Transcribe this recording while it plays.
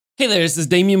Hey there, this is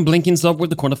Damien Blinkenslop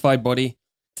with the Quantified Body.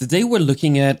 Today we're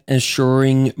looking at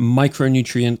ensuring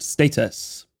micronutrient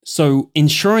status. So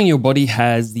ensuring your body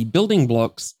has the building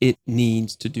blocks it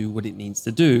needs to do what it needs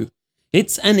to do.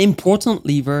 It's an important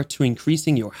lever to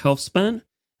increasing your health span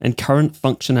and current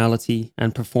functionality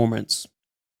and performance.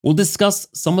 We'll discuss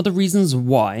some of the reasons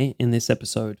why in this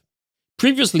episode.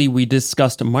 Previously, we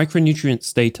discussed micronutrient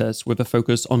status with a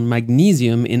focus on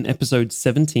magnesium in episode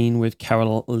 17 with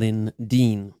Carolyn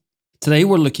Dean. Today,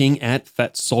 we're looking at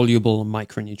fat-soluble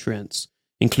micronutrients,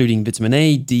 including vitamin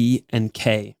A, D, and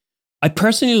K. I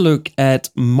personally look at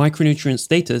micronutrient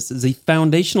status as a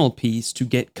foundational piece to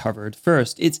get covered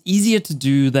first. It's easier to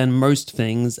do than most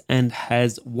things and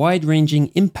has wide-ranging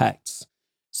impacts,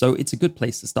 so it's a good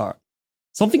place to start.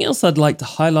 Something else I'd like to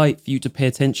highlight for you to pay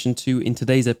attention to in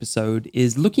today's episode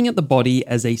is looking at the body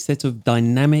as a set of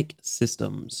dynamic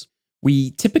systems.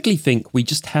 We typically think we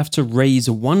just have to raise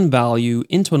one value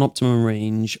into an optimum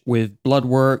range with blood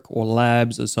work or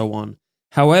labs or so on.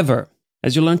 However,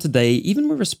 as you'll learn today, even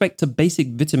with respect to basic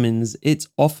vitamins, it's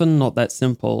often not that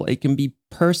simple. It can be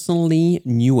personally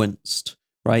nuanced,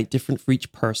 right? Different for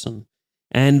each person.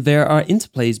 And there are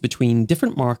interplays between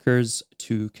different markers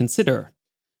to consider.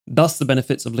 Thus, the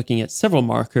benefits of looking at several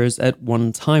markers at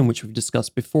one time, which we've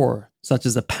discussed before, such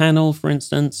as a panel, for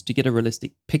instance, to get a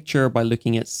realistic picture by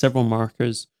looking at several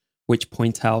markers which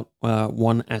point out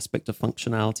one aspect of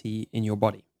functionality in your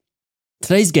body.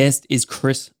 Today's guest is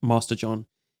Chris Masterjohn.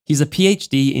 He's a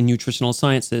PhD in nutritional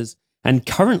sciences and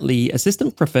currently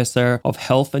assistant professor of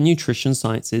health and nutrition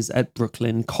sciences at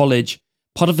Brooklyn College,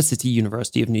 part of the City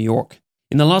University of New York.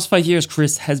 In the last 5 years,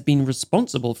 Chris has been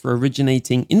responsible for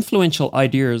originating influential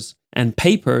ideas and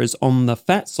papers on the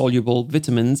fat-soluble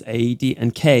vitamins A, D,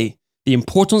 and K, the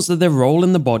importance of their role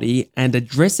in the body, and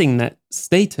addressing that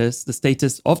status, the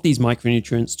status of these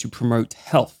micronutrients to promote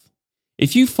health.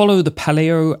 If you follow the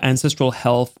Paleo, Ancestral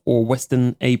Health, or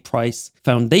Weston A. Price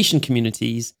Foundation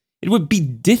communities, it would be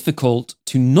difficult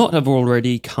to not have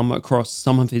already come across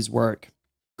some of his work.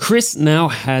 Chris now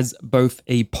has both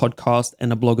a podcast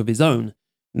and a blog of his own,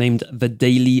 named The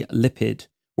Daily Lipid,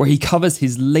 where he covers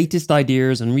his latest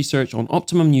ideas and research on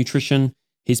optimum nutrition.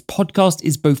 His podcast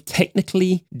is both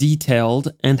technically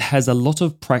detailed and has a lot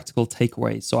of practical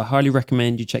takeaways, so I highly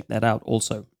recommend you check that out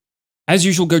also. As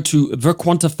usual, go to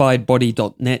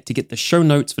thequantifiedbody.net to get the show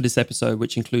notes for this episode,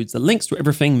 which includes the links to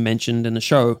everything mentioned in the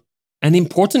show. An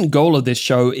important goal of this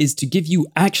show is to give you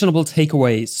actionable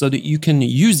takeaways so that you can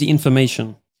use the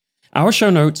information. Our show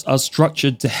notes are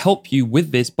structured to help you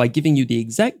with this by giving you the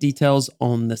exact details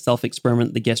on the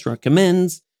self-experiment the guest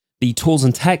recommends, the tools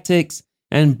and tactics,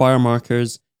 and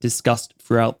biomarkers discussed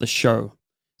throughout the show.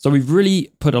 So we've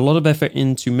really put a lot of effort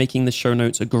into making the show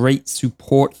notes a great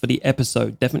support for the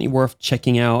episode. Definitely worth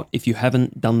checking out if you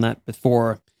haven't done that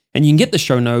before. And you can get the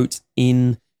show notes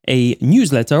in a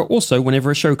newsletter also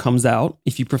whenever a show comes out,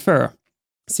 if you prefer.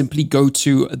 Simply go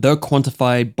to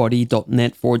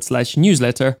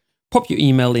thequantifiedbody.net/newsletter, pop your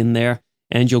email in there,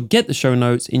 and you'll get the show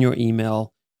notes in your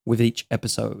email with each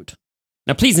episode.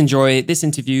 Now, please enjoy this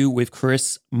interview with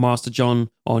Chris Masterjohn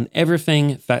on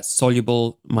everything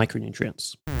fat-soluble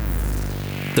micronutrients.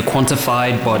 The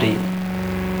Quantified Body.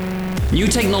 New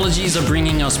technologies are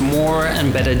bringing us more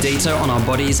and better data on our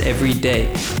bodies every day.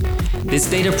 This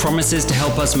data promises to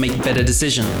help us make better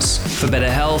decisions for better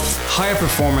health, higher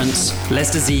performance,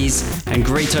 less disease, and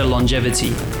greater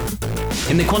longevity.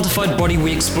 In The Quantified Body,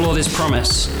 we explore this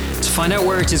promise to find out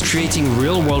where it is creating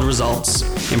real-world results,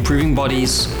 improving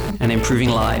bodies, and improving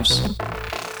lives.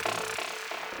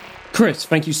 Chris,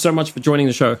 thank you so much for joining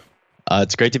the show.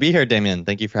 It's great to be here, Damien.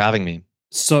 Thank you for having me.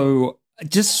 So I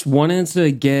just wanted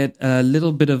to get a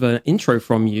little bit of an intro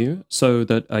from you so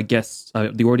that I guess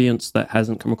the audience that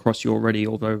hasn't come across you already,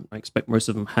 although I expect most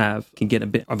of them have, can get a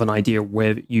bit of an idea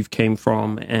where you've came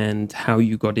from and how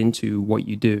you got into what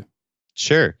you do.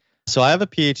 Sure. So I have a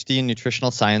PhD in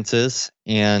nutritional sciences,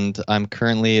 and I'm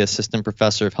currently assistant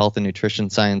professor of health and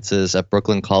nutrition sciences at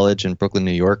Brooklyn College in Brooklyn,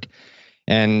 New York.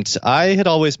 And I had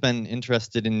always been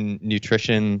interested in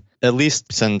nutrition, at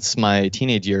least since my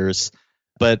teenage years.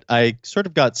 But I sort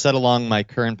of got set along my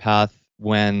current path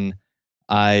when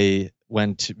I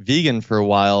went vegan for a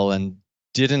while and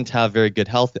didn't have very good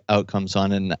health outcomes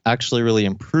on it, and actually really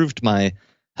improved my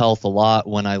health a lot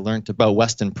when I learned about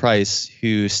Weston Price,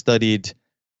 who studied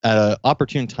at an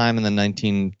opportune time in the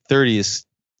 1930s,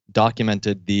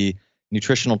 documented the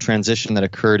nutritional transition that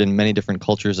occurred in many different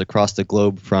cultures across the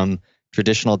globe, from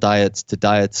traditional diets to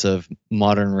diets of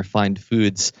modern refined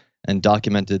foods, and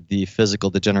documented the physical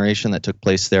degeneration that took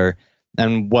place there.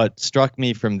 And what struck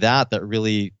me from that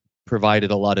really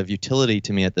provided a lot of utility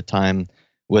to me at the time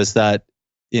was that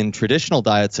in traditional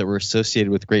diets that were associated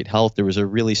with great health, there was a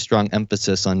really strong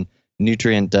emphasis on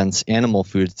nutrient-dense animal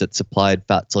foods that supplied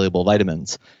fat-soluble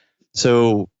vitamins.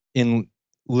 So in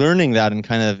learning that and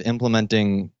kind of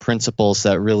implementing principles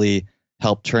that really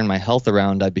helped turn my health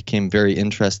around, I became very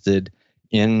interested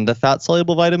in the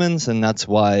fat-soluble vitamins, and that's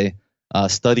why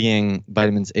studying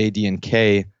vitamins A, D, and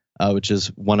K, which is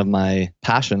one of my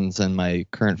passions and my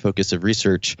current focus of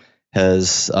research,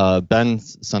 has been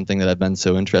something that I've been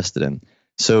so interested in.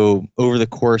 So over the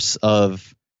course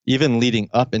of even leading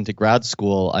up into grad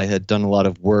school, I had done a lot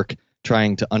of work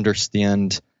trying to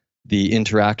understand the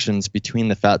interactions between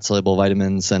the fat-soluble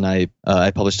vitamins, and I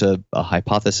published a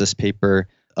hypothesis paper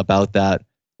about that.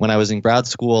 When I was in grad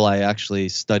school, I actually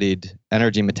studied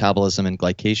energy metabolism and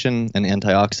glycation and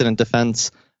antioxidant defense.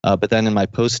 But then in my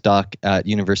postdoc at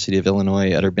University of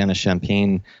Illinois at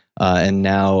Urbana-Champaign, and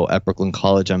now at Brooklyn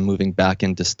College, I'm moving back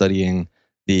into studying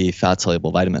the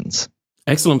fat-soluble vitamins.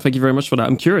 Excellent. Thank you very much for that.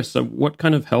 I'm curious, so what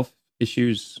kind of health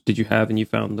issues did you have and you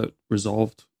found that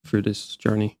resolved through this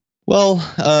journey? Well,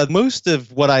 most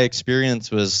of what I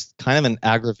experienced was kind of an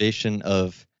aggravation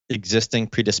of existing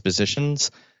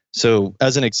predispositions. So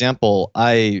as an example,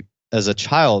 as a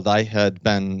child, I had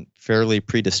been fairly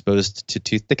predisposed to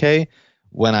tooth decay.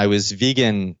 When I was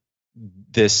vegan,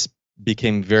 this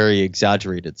became very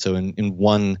exaggerated. So in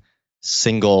one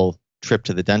single trip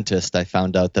to the dentist, I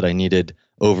found out that I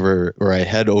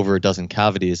had over a dozen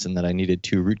cavities and that I needed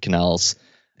 2 root canals.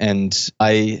 And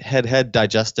I had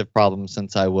digestive problems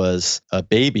since I was a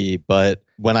baby, but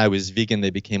when I was vegan, they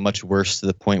became much worse to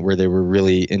the point where they were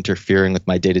really interfering with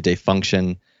my day-to-day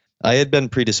function. I had been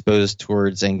predisposed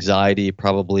towards anxiety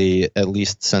probably at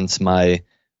least since my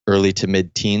early to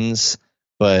mid-teens,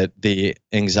 but the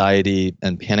anxiety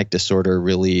and panic disorder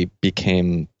really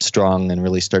became strong and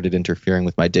really started interfering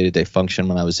with my day-to-day function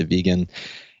when I was a vegan.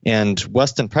 And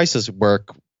Weston Price's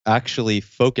work actually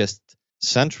focused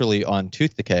centrally on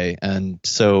tooth decay. And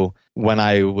so when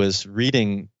I was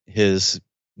reading his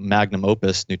magnum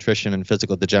opus, Nutrition and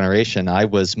Physical Degeneration, I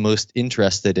was most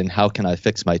interested in how can I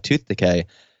fix my tooth decay.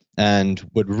 And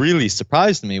what really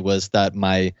surprised me was that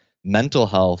my mental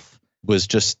health was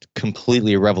just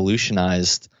completely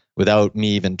revolutionized without me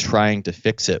even trying to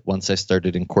fix it once I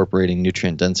started incorporating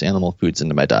nutrient-dense animal foods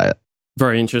into my diet.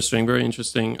 Very interesting, very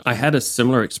interesting. I had a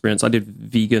similar experience. I did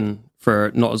vegan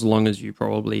for not as long as you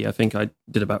probably. I think I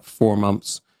did about 4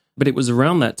 months. But it was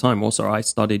around that time also I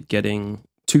started getting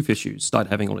tooth issues, started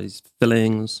having all these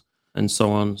fillings and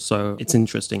so on. So it's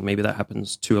interesting. Maybe that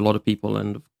happens to a lot of people.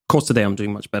 And of course, today I'm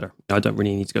doing much better. I don't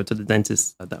really need to go to the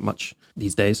dentist that much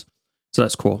these days. So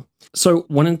that's cool. So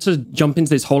wanting to jump into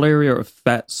this whole area of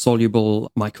fat-soluble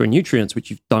micronutrients, which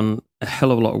you've done a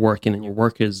hell of a lot of work in, and your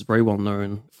work is very well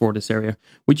known for this area.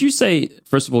 Would you say,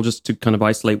 first of all, just to kind of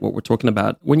isolate what we're talking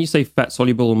about, when you say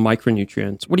fat-soluble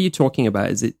micronutrients, what are you talking about?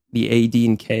 Is it the A, D,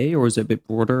 and K, or is it a bit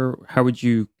broader? How would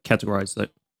you categorize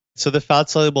that? So the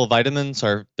fat-soluble vitamins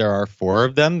there are 4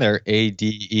 of them. They're A,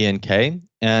 D, E, and K.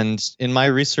 And in my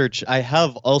research, I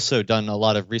have also done a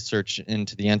lot of research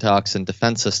into the antioxidant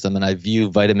defense system, and I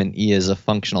view vitamin E as a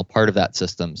functional part of that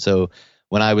system. So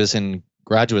when I was in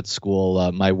graduate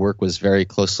school, my work was very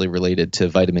closely related to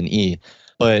vitamin E.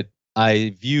 But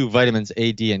I view vitamins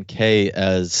A, D, and K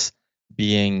as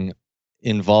being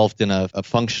involved in a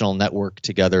functional network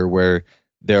together where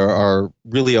there are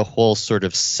really a whole sort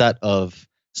of set of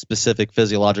specific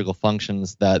physiological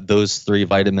functions that those 3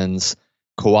 vitamins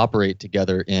cooperate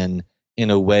together in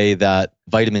a way that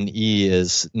vitamin E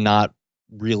is not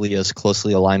really as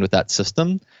closely aligned with that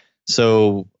system.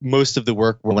 So most of the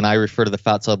work, when I refer to the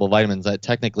fat-soluble vitamins,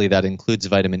 technically that includes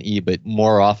vitamin E, but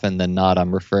more often than not,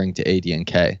 I'm referring to A, D, and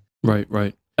K. Right,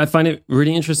 right. I find it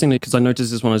really interesting because I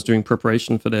noticed this when I was doing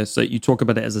preparation for this, that you talk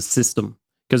about it as a system,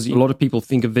 because a lot of people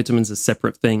think of vitamins as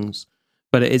separate things.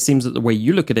 But it seems that the way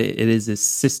you look at it, it is a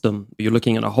system. You're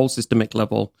looking at a whole systemic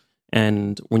level.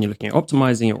 And when you're looking at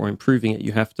optimizing it or improving it,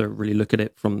 you have to really look at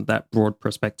it from that broad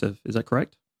perspective. Is that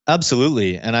correct?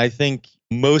 Absolutely. And I think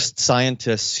most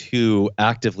scientists who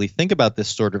actively think about this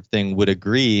sort of thing would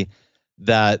agree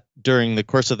that during the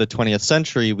course of the 20th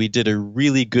century, we did a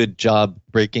really good job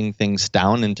breaking things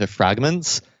down into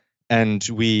fragments, and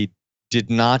we did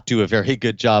not do a very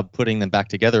good job putting them back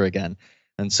together again.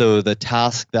 And so the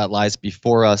task that lies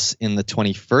before us in the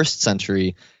 21st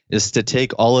century is to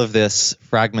take all of this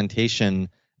fragmentation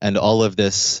and all of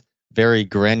this very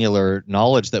granular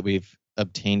knowledge that we've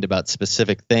obtained about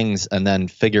specific things and then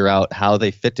figure out how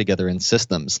they fit together in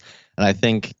systems. And I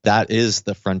think that is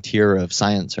the frontier of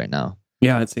science right now.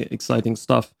 Yeah, it's exciting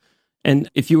stuff. And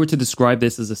if you were to describe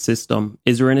this as a system,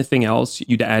 is there anything else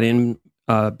you'd add in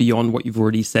beyond what you've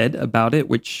already said about it,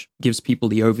 which gives people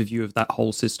the overview of that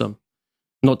whole system?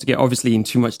 Not to get obviously in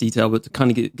too much detail, but to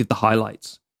kind of give the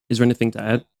highlights. Is there anything to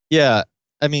add? Yeah,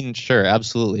 I mean, sure,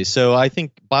 absolutely. So I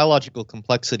think biological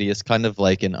complexity is kind of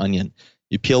like an onion.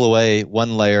 You peel away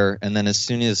one layer, and then as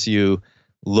soon as you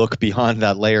look beyond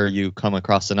that layer, you come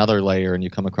across another layer, and you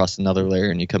come across another layer,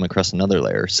 and you come across another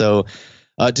layer. So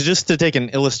to take an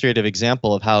illustrative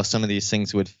example of how some of these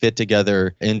things would fit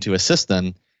together into a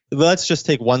system, let's just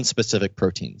take one specific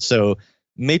protein. So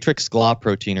matrix GLA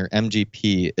protein, or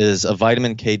MGP, is a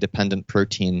vitamin K dependent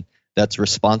protein that's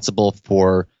responsible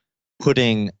for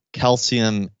putting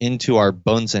calcium into our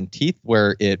bones and teeth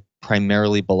where it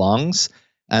primarily belongs,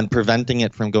 and preventing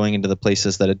it from going into the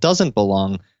places that it doesn't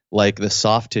belong, like the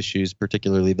soft tissues,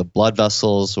 particularly the blood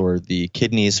vessels or the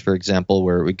kidneys, for example,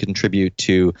 where it would contribute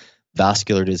to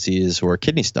vascular disease or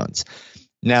kidney stones.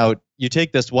 Now, you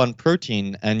take this one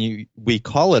protein and we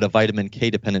call it a vitamin K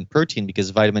dependent protein because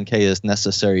vitamin K is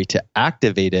necessary to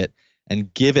activate it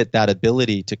and give it that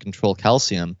ability to control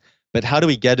calcium. But how do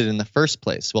we get it in the first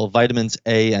place? Well, vitamins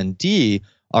A and D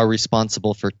are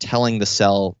responsible for telling the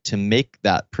cell to make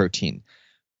that protein.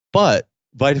 But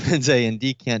vitamins A and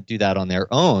D can't do that on their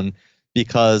own,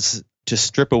 because to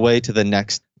strip away to the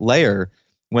next layer,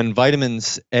 when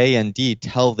vitamins A and D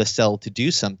tell the cell to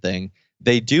do something,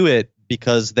 they do it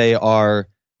because they are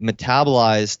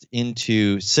metabolized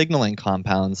into signaling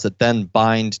compounds that then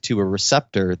bind to a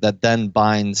receptor that then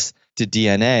binds to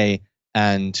DNA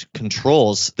and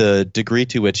controls the degree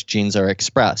to which genes are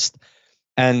expressed.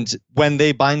 And when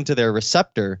they bind to their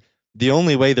receptor, the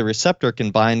only way the receptor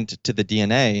can bind to the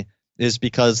DNA is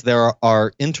because there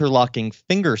are interlocking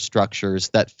finger structures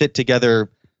that fit together,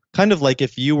 kind of like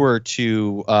if you were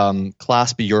to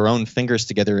clasp your own fingers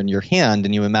together in your hand,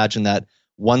 and you imagine that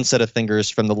one set of fingers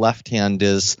from the left hand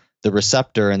is the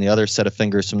receptor and the other set of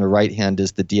fingers from the right hand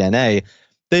is the DNA.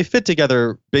 They fit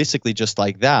together basically just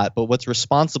like that, but what's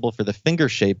responsible for the finger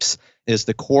shapes is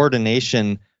the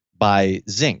coordination by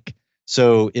zinc.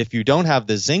 So if you don't have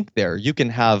the zinc there, you can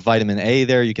have vitamin A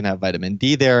there, you can have vitamin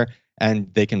D there,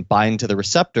 and they can bind to the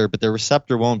receptor, but the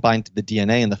receptor won't bind to the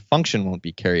DNA and the function won't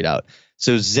be carried out.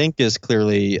 So zinc is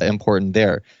clearly important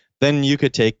there. Then you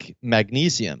could take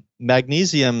magnesium.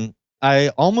 Magnesium, I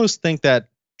almost think that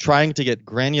trying to get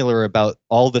granular about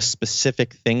all the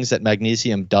specific things that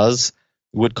magnesium does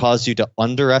would cause you to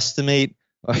underestimate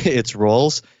its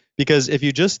roles. Because if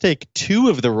you just take two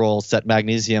of the roles that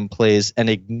magnesium plays and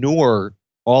ignore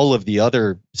all of the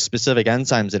other specific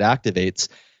enzymes it activates,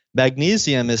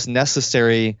 magnesium is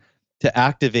necessary to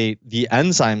activate the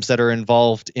enzymes that are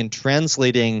involved in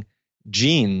translating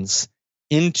genes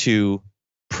into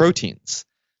proteins.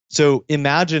 So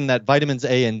imagine that vitamins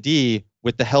A and D,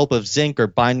 with the help of zinc, are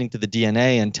binding to the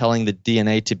DNA and telling the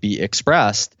DNA to be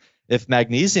expressed. If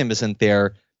magnesium isn't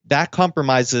there, that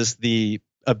compromises the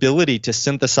ability to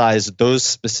synthesize those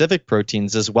specific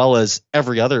proteins as well as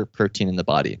every other protein in the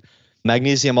body.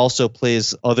 Magnesium also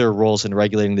plays other roles in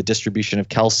regulating the distribution of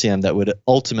calcium that would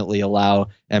ultimately allow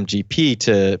MGP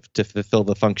to fulfill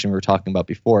the function we were talking about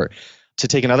before. To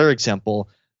take another example,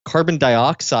 carbon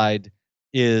dioxide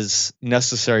is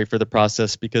necessary for the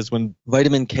process because when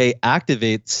vitamin K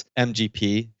activates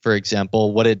MGP, for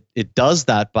example, what it does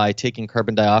that by taking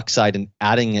carbon dioxide and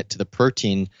adding it to the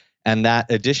protein. And that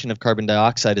addition of carbon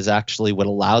dioxide is actually what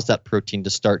allows that protein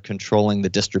to start controlling the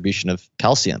distribution of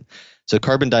calcium. So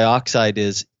carbon dioxide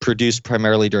is produced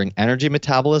primarily during energy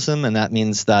metabolism, and that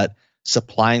means that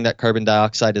supplying that carbon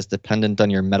dioxide is dependent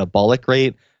on your metabolic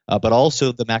rate, but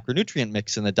also the macronutrient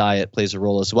mix in the diet plays a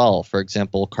role as well. For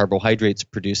example, carbohydrates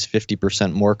produce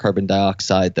 50% more carbon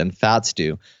dioxide than fats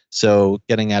do. So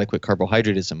getting adequate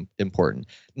carbohydrate is important.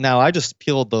 Now, I just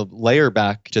peeled the layer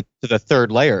back to the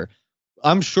third layer.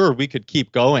 I'm sure we could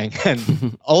keep going.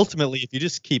 And ultimately, if you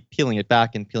just keep peeling it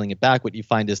back and peeling it back, what you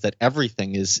find is that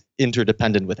everything is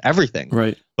interdependent with everything.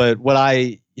 Right. But what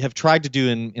I have tried to do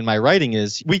in my writing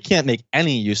is we can't make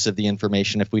any use of the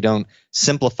information if we don't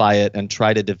simplify it and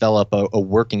try to develop a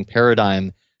working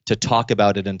paradigm to talk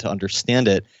about it and to understand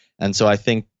it. And so I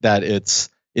think that it's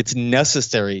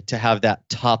necessary to have that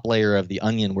top layer of the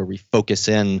onion where we focus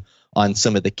in on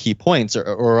some of the key points,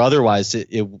 or otherwise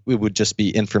it would just be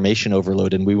information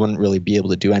overload and we wouldn't really be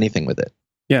able to do anything with it.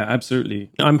 Yeah, absolutely.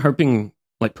 I'm hoping,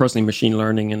 like personally, machine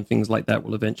learning and things like that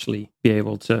will eventually be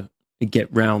able to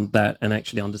get round that and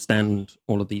actually understand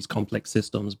all of these complex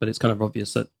systems. But it's kind of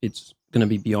obvious that it's going to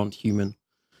be beyond human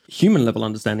level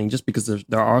understanding, just because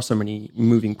there are so many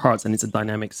moving parts and it's a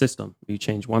dynamic system. You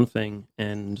change one thing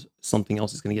and something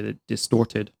else is going to get it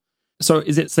distorted. So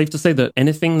is it safe to say that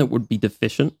anything that would be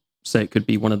deficient say it could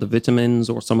be one of the vitamins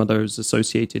or some of those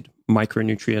associated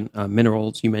micronutrient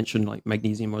minerals you mentioned, like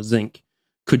magnesium or zinc,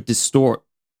 could distort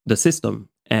the system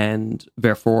and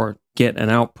therefore get an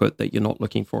output that you're not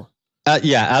looking for.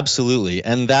 Yeah, absolutely.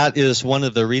 And that is one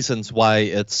of the reasons why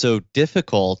it's so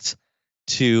difficult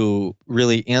to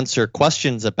really answer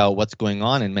questions about what's going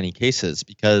on in many cases,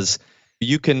 because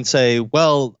you can say,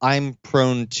 well, I'm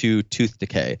prone to tooth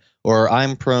decay, or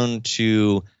I'm prone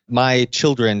to, my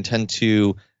children tend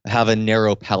to have a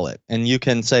narrow palate. And you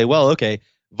can say, well, okay,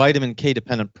 vitamin K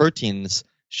dependent proteins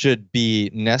should be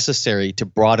necessary to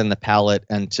broaden the palate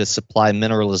and to supply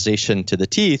mineralization to the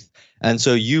teeth. And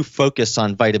so you focus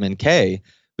on vitamin K,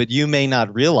 but you may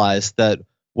not realize that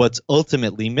what's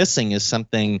ultimately missing is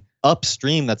something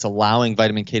upstream that's allowing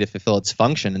vitamin K to fulfill its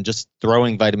function, and just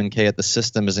throwing vitamin K at the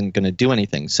system isn't going to do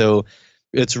anything. So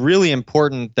it's really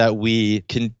important that we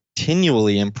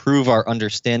continually improve our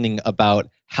understanding about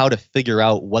how to figure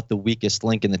out what the weakest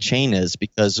link in the chain is,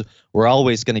 because we're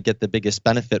always going to get the biggest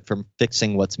benefit from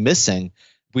fixing what's missing.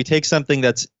 If we take something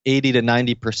that's 80 to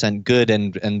 90% good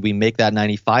and we make that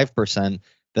 95%,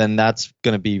 then that's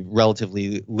going to be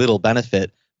relatively little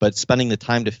benefit. But spending the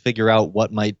time to figure out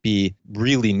what might be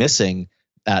really missing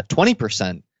at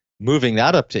 20%, moving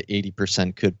that up to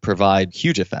 80% could provide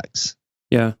huge effects.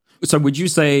 Yeah. So would you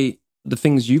say the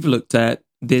things you've looked at,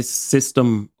 this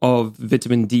system of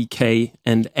vitamin D, K,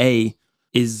 and A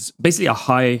is basically a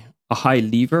high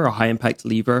lever, a high impact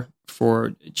lever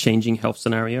for changing health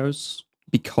scenarios,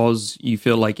 because you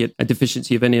feel like a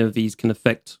deficiency of any of these can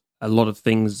affect a lot of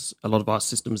things, a lot of our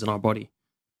systems in our body?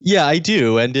 Yeah, I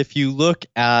do. And if you look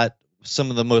at some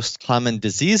of the most common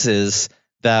diseases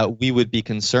that we would be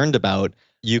concerned about,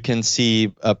 you can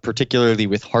see, particularly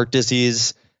with heart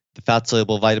disease, the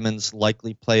fat-soluble vitamins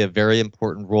likely play a very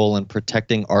important role in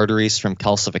protecting arteries from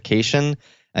calcification.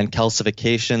 And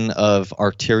calcification of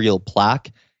arterial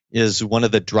plaque is one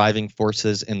of the driving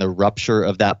forces in the rupture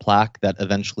of that plaque that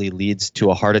eventually leads to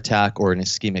a heart attack or an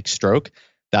ischemic stroke.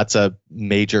 That's a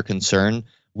major concern.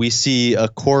 We see a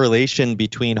correlation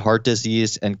between heart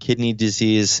disease and kidney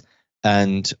disease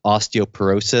and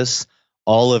osteoporosis.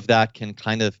 All of that can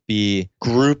kind of be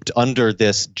grouped under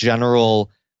this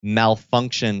general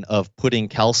malfunction of putting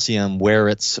calcium where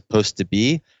it's supposed to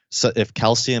be. So if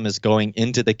calcium is going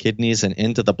into the kidneys and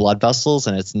into the blood vessels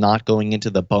and it's not going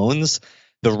into the bones,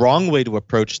 the wrong way to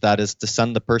approach that is to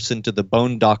send the person to the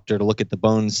bone doctor to look at the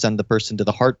bones, send the person to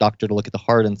the heart doctor to look at the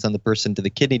heart, and send the person to the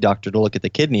kidney doctor to look at the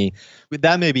kidney.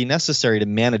 That may be necessary to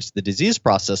manage the disease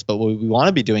process, but what we want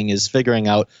to be doing is figuring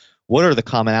out what are the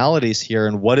commonalities here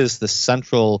and what is the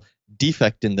central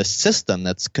defect in the system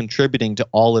that's contributing to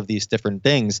all of these different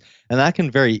things. And that can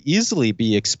very easily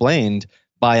be explained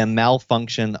by a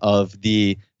malfunction of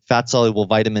the fat-soluble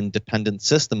vitamin-dependent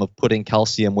system of putting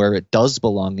calcium where it does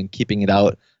belong and keeping it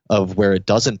out of where it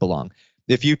doesn't belong.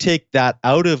 If you take that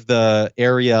out of the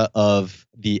area of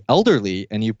the elderly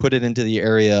and you put it into the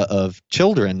area of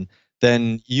children,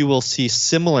 then you will see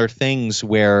similar things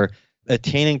where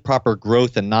attaining proper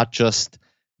growth and not just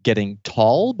getting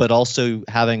tall, but also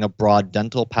having a broad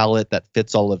dental palate that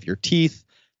fits all of your teeth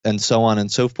and so on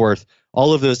and so forth.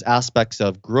 All of those aspects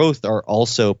of growth are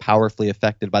also powerfully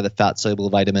affected by the fat-soluble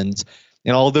vitamins.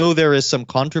 And although there is some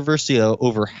controversy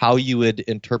over how you would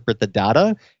interpret the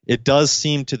data, it does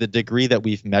seem, to the degree that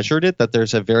we've measured it, that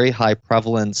there's a very high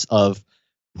prevalence of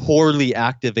poorly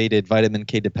activated vitamin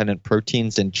K-dependent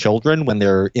proteins in children when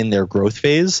they're in their growth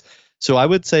phase. So I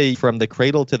would say from the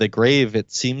cradle to the grave,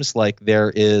 it seems like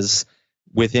there is,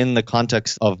 within the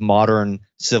context of modern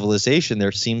civilization,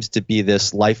 there seems to be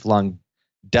this lifelong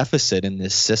deficit in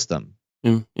this system.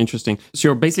 Interesting. So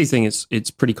you're basically saying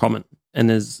it's pretty common, and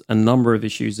there's a number of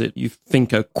issues that you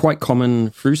think are quite common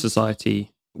through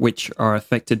society which are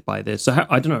affected by this. So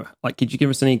I don't know, like, could you give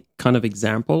us any kind of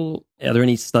example? Are there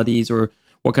any studies or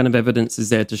what kind of evidence is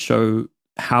there to show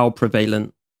how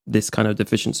prevalent this kind of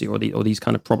deficiency or these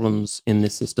kind of problems in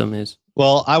this system is?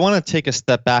 Well, I want to take a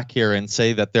step back here and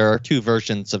say that there are two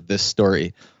versions of this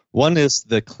story. One is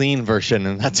the clean version,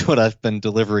 and that's what I've been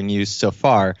delivering you so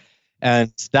far.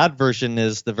 And that version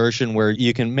is the version where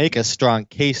you can make a strong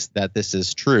case that this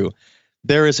is true.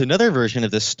 There is another version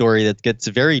of this story that gets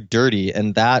very dirty,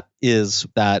 and that is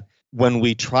that when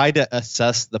we try to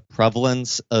assess the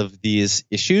prevalence of these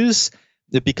issues,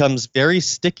 it becomes very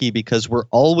sticky because we're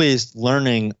always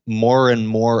learning more and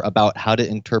more about how to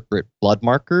interpret blood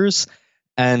markers.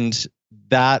 And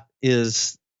that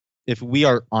is, if we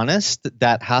are honest,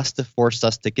 that has to force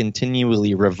us to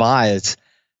continually revise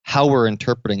how we're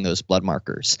interpreting those blood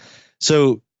markers.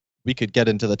 So we could get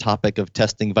into the topic of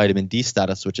testing vitamin D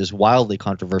status, which is wildly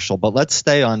controversial, but let's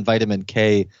stay on vitamin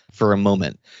K for a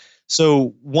moment.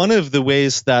 So one of the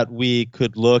ways that we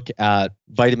could look at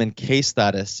vitamin K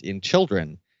status in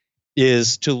children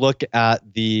is to look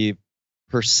at the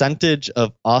percentage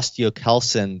of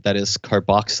osteocalcin that is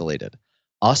carboxylated.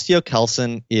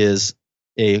 Osteocalcin is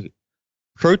a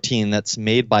protein that's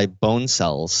made by bone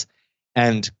cells,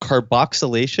 and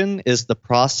carboxylation is the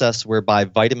process whereby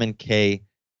vitamin K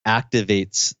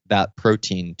activates that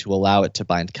protein to allow it to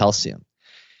bind calcium.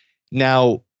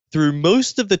 Now, through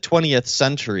most of the 20th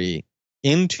century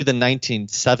into the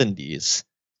 1970s,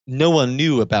 no one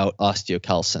knew about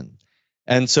osteocalcin.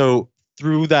 And so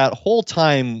through that whole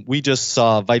time, we just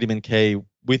saw vitamin K.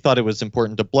 We thought it was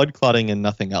important to blood clotting and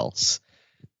nothing else.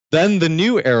 Then the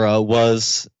new era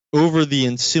was, over the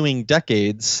ensuing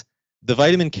decades, the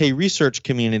vitamin K research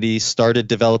community started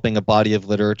developing a body of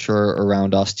literature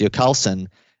around osteocalcin.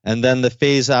 And then the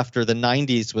phase after the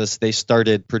 90s was they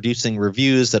started producing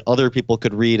reviews that other people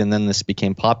could read, and then this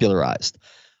became popularized.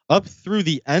 Up through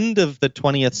the end of the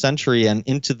 20th century and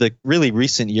into the really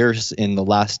recent years in the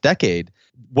last decade,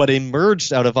 what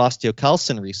emerged out of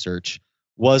osteocalcin research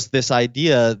was this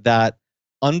idea that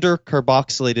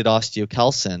undercarboxylated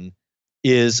osteocalcin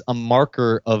is a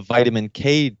marker of vitamin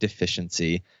K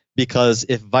deficiency, because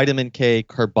if vitamin K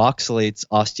carboxylates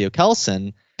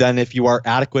osteocalcin, then if you are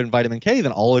adequate in vitamin K,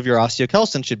 then all of your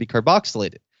osteocalcin should be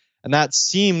carboxylated. And that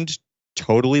seemed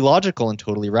totally logical and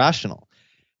totally rational.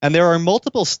 And there are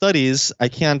multiple studies. I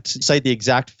can't cite the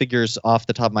exact figures off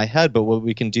the top of my head, but what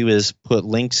we can do is put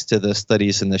links to the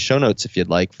studies in the show notes if you'd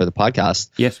like for the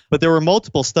podcast. Yes. But there were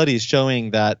multiple studies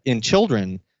showing that in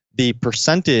children, the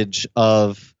percentage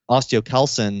of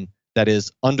osteocalcin that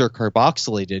is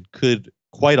undercarboxylated could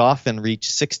quite often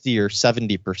reach 60 or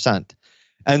 70%.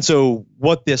 And so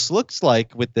what this looks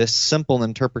like with this simple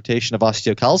interpretation of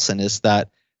osteocalcin is that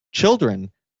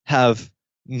children have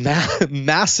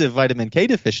massive vitamin K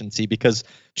deficiency because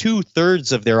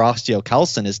 2/3 of their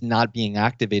osteocalcin is not being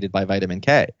activated by vitamin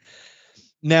K.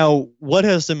 Now, what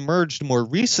has emerged more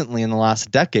recently in the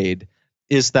last decade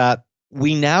is that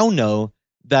we now know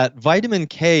that vitamin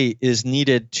K is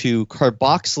needed to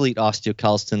carboxylate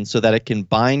osteocalcin so that it can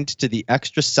bind to the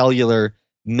extracellular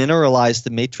mineralized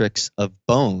matrix of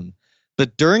bone.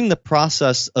 But during the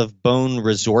process of bone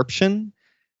resorption,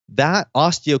 that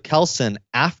osteocalcin,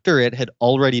 after it had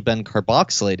already been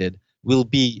carboxylated, will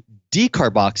be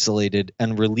decarboxylated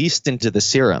and released into the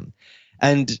serum.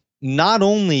 And not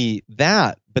only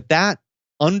that, but that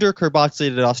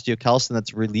undercarboxylated osteocalcin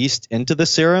that's released into the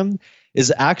serum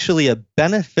is actually a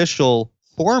beneficial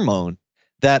hormone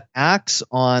that acts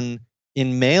on,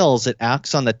 in males, it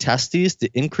acts on the testes to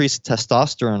increase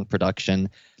testosterone production.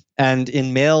 And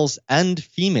in males and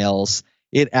females,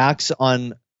 it acts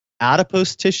on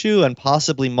adipose tissue and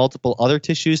possibly multiple other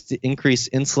tissues to increase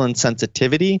insulin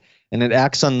sensitivity, and it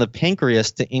acts on the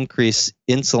pancreas to increase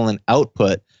insulin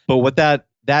output. But what that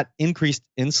increased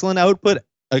insulin output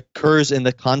occurs in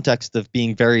the context of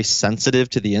being very sensitive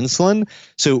to the insulin.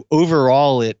 So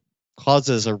overall, it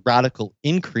causes a radical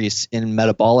increase in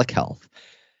metabolic health.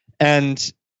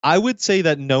 And I would say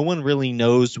that no one really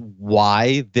knows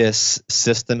why this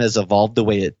system has evolved the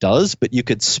way it does, but you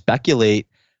could speculate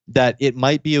that it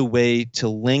might be a way to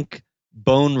link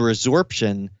bone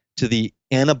resorption to the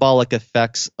anabolic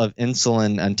effects of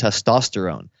insulin and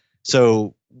testosterone.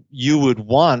 So you would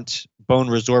want bone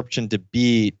resorption to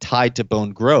be tied to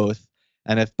bone growth.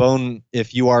 And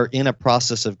if you are in a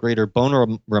process of greater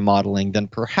bone remodeling, then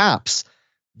perhaps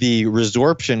the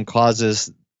resorption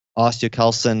causes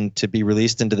osteocalcin to be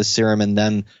released into the serum and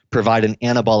then provide an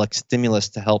anabolic stimulus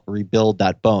to help rebuild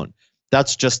that bone.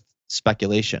 That's just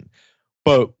speculation.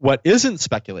 But what isn't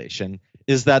speculation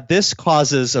is that this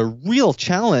causes a real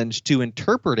challenge to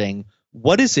interpreting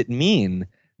what does it mean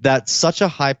that such a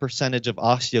high percentage of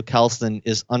osteocalcin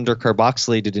is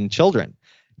undercarboxylated in children.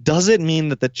 Does it mean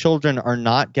that the children are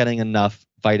not getting enough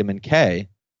vitamin K?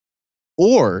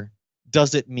 Or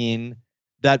does it mean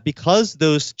that because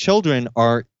those children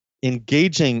are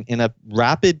engaging in a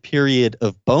rapid period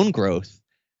of bone growth,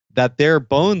 that their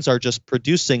bones are just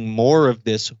producing more of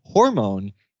this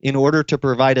hormone in order to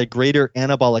provide a greater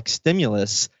anabolic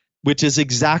stimulus, which is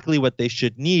exactly what they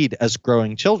should need as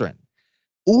growing children?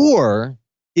 Or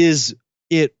is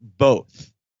it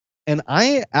both? And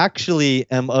I actually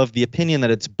am of the opinion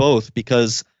that it's both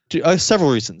because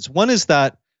several reasons. One is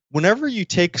that whenever you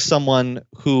take someone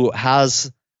who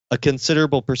has a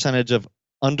considerable percentage of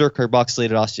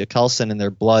undercarboxylated osteocalcin in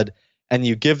their blood and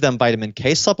you give them vitamin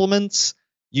K supplements,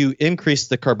 you increase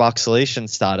the carboxylation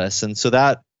status. And so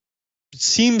that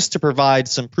seems to provide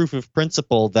some proof of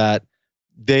principle that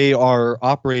they are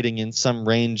operating in some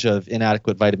range of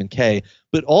inadequate vitamin K.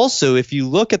 But also, if you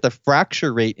look at the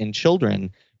fracture rate in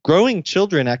children, growing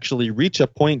children actually reach a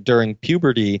point during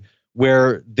puberty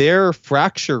where their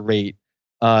fracture rate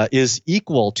is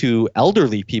equal to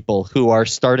elderly people who are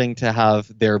starting to have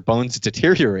their bones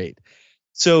deteriorate.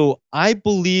 So I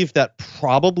believe that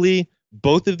probably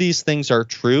both of these things are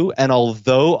true. And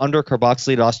although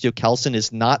undercarboxylated osteocalcin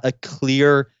is not a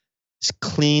clear,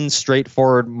 clean,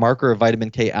 straightforward marker of vitamin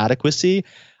K adequacy,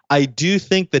 I do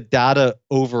think the data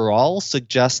overall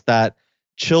suggests that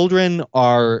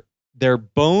their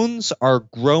bones are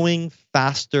growing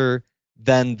faster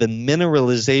than the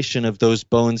mineralization of those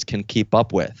bones can keep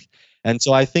up with. And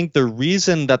so I think the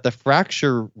reason that the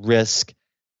fracture risk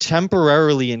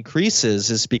temporarily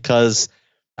increases is because,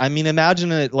 I mean,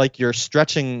 imagine it like you're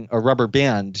stretching a rubber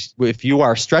band. If you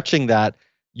are stretching that,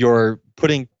 you're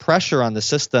putting pressure on the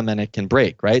system and it can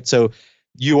break, right? So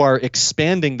you are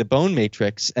expanding the bone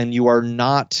matrix and you are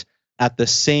not at the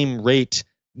same rate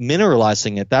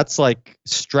mineralizing it. That's like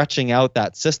stretching out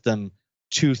that system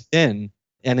too thin.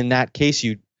 And in that case,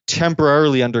 you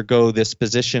temporarily undergo this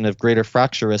position of greater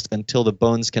fracture risk until the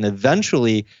bones can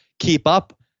eventually keep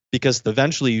up, because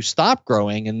eventually you stop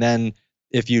growing. And then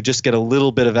if you just get a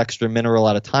little bit of extra mineral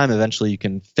at a time, eventually you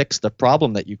can fix the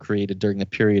problem that you created during the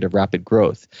period of rapid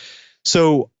growth.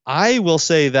 So I will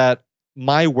say that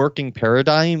my working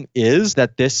paradigm is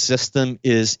that this system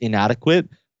is inadequate,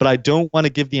 but I don't want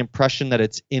to give the impression that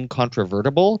it's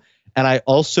incontrovertible. And I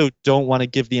also don't want to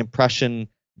give the impression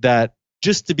that,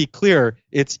 just to be clear,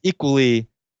 it's equally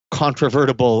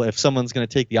controvertible if someone's going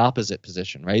to take the opposite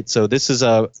position, right? So this is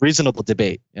a reasonable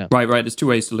debate. Yeah. Right. There's two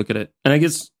ways to look at it. And I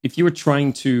guess if you were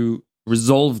trying to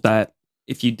resolve that,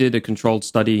 if you did a controlled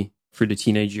study through the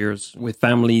teenage years with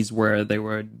families where they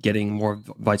were getting more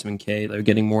vitamin K, they were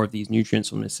getting more of these nutrients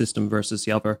from the system versus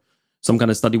the other, some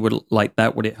kind of study like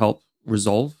that, would it help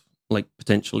resolve, like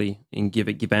potentially, and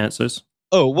give answers?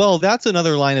 Oh, well, that's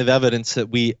another line of evidence that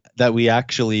we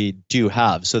actually do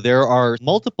have. So there are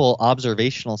multiple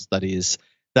observational studies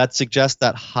that suggest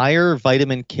that higher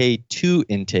vitamin K2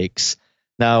 intakes.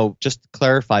 Now, just to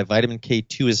clarify, vitamin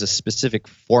K2 is a specific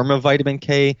form of vitamin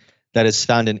K that is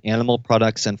found in animal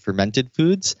products and fermented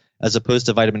foods, as opposed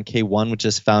to vitamin K1, which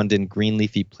is found in green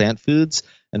leafy plant foods.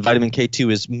 And vitamin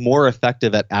K2 is more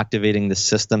effective at activating the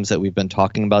systems that we've been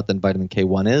talking about than vitamin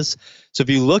K1 is. So if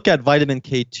you look at vitamin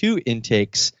K2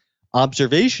 intakes,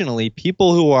 observationally,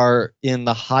 people who are in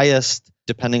the highest,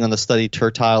 depending on the study,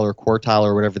 tertile or quartile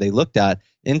or whatever they looked at,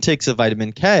 intakes of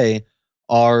vitamin K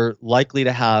are likely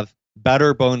to have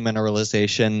better bone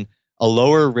mineralization, a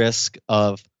lower risk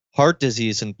of heart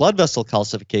disease and blood vessel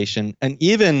calcification, and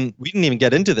even, we didn't even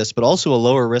get into this, but also a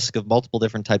lower risk of multiple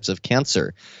different types of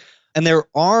cancer. And there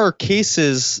are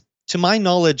cases, to my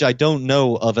knowledge, I don't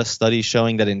know of a study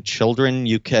showing that in children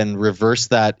you can reverse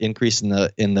that increase in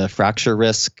the fracture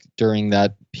risk during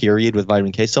that period with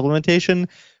vitamin K supplementation.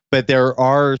 But there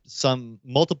are some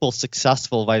multiple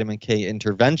successful vitamin K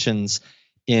interventions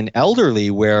in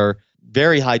elderly where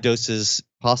very high doses,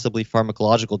 possibly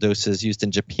pharmacological doses used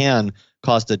in Japan,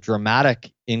 caused a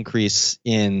dramatic increase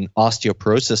in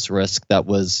osteoporosis risk that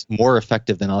was more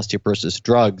effective than osteoporosis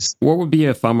drugs. What would be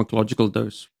a pharmacological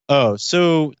dose? Oh,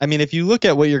 so, I mean, if you look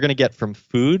at what you're going to get from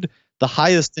food, the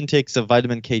highest intakes of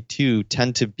vitamin K2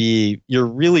 tend to be, you're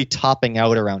really topping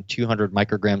out around 200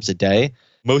 micrograms a day.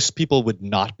 Most people would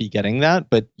not be getting that,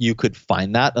 but you could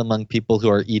find that among people who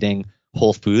are eating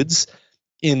whole foods.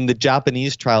 In the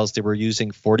Japanese trials, they were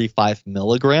using 45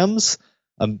 milligrams.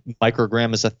 A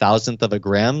microgram is 1,000th of a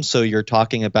gram. So you're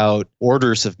talking about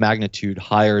orders of magnitude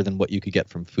higher than what you could get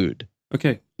from food.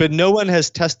 Okay. But no one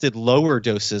has tested lower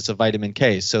doses of vitamin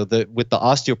K. So with the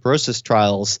osteoporosis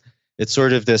trials, it's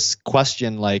sort of this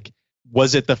question like,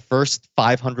 was it the first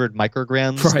 500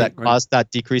 micrograms that caused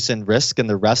that decrease in risk and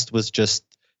the rest was just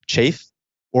chafe?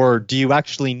 Or do you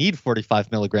actually need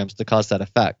 45 milligrams to cause that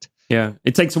effect? Yeah,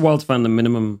 it takes a while to find the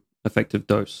minimum effective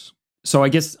dose. So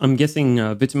I'm guessing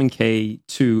vitamin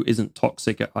K2 isn't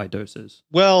toxic at high doses.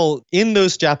 Well, in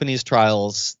those Japanese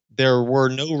trials, there were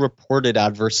no reported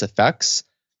adverse effects.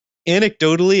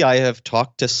 Anecdotally, I have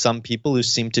talked to some people who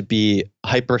seem to be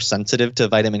hypersensitive to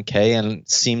vitamin K and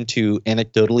seem to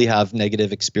anecdotally have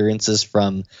negative experiences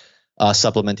from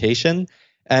supplementation.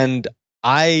 And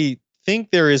I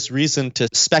think there is reason to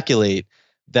speculate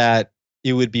that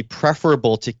it would be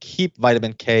preferable to keep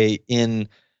vitamin K in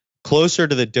closer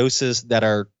to the doses that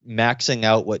are maxing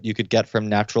out what you could get from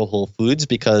natural whole foods,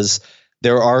 because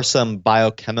there are some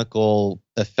biochemical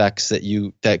effects that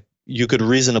you could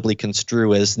reasonably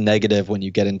construe as negative when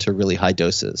you get into really high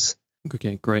doses.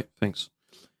 Okay, great. Thanks.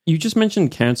 You just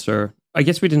mentioned cancer. I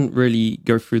guess we didn't really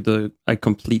go through a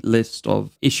complete list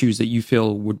of issues that you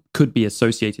feel could be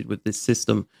associated with this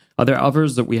system. Are there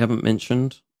others that we haven't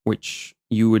mentioned, which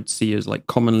you would see as like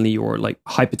commonly or like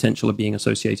high potential of being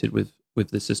associated with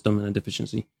the system and a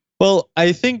deficiency? Well,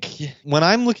 I think when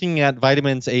I'm looking at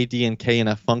vitamins A, D, and K in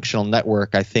a functional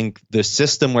network, I think the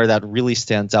system where that really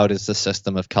stands out is the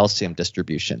system of calcium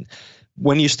distribution.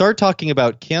 When you start talking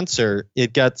about cancer,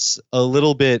 it gets a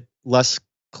little bit less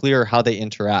clear how they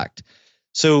interact.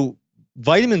 So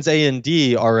vitamins A and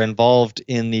D are involved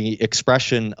in the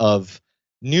expression of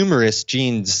numerous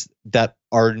genes that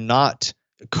are not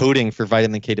coding for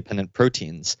vitamin K dependent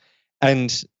proteins.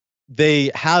 And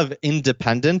they have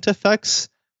independent effects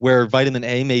where vitamin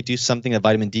A may do something that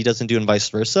vitamin D doesn't do and vice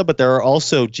versa. But there are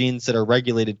also genes that are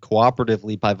regulated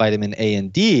cooperatively by vitamin A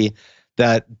and D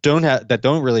that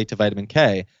don't relate to vitamin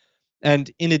K. And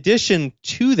in addition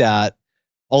to that,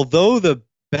 although the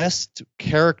best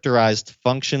characterized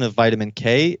function of vitamin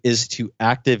K is to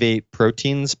activate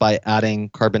proteins by adding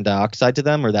carbon dioxide to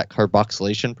them, or that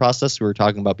carboxylation process we were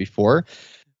talking about before,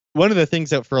 one of the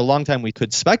things that for a long time we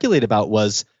could speculate about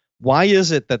was, why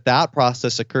is it that that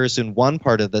process occurs in one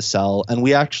part of the cell and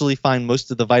we actually find most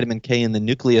of the vitamin K in the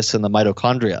nucleus and the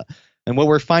mitochondria? And what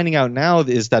we're finding out now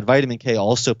is that vitamin K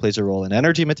also plays a role in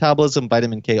energy metabolism.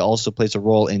 Vitamin K also plays a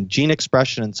role in gene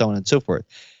expression and so on and so forth.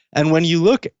 And when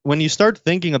you start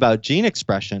thinking about gene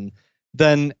expression,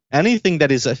 then anything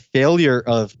that is a failure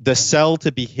of the cell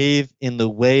to behave in the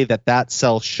way that that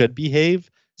cell should behave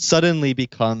suddenly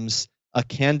becomes a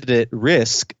candidate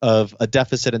risk of a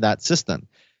deficit in that system.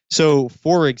 So,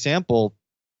 for example,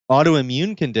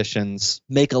 autoimmune conditions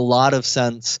make a lot of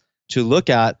sense to look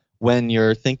at when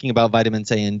you're thinking about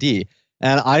vitamins A and D.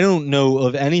 And I don't know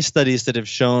of any studies that have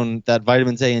shown that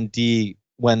vitamins A and D,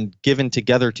 when given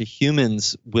together to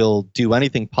humans, will do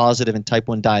anything positive in type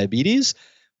 1 diabetes.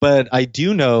 But I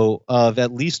do know of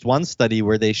at least one study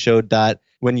where they showed that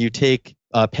when you take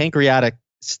pancreatic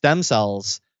stem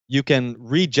cells, you can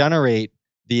regenerate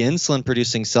the insulin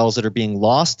producing cells that are being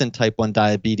lost in type 1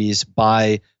 diabetes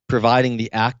by providing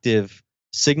the active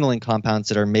signaling compounds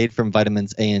that are made from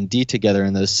vitamins A and D together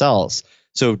in those cells.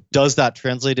 So does that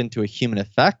translate into a human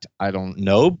effect? I don't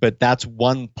know, but that's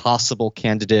one possible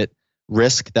candidate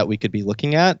risk that we could be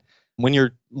looking at. When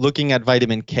you're looking at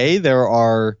vitamin K, there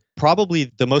are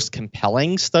probably the most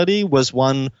compelling study was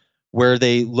one where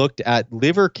they looked at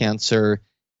liver cancer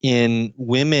in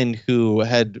women who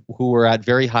were at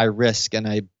very high risk. And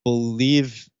I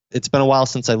believe, it's been a while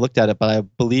since I looked at it, but I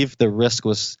believe the risk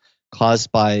was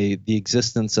caused by the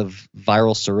existence of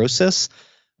viral cirrhosis.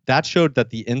 That showed that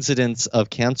the incidence of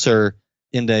cancer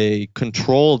in a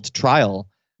controlled trial,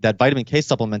 that vitamin K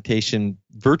supplementation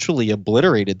virtually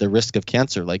obliterated the risk of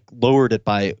cancer, like lowered it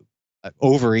by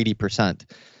over 80%.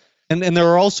 And there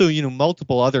are also,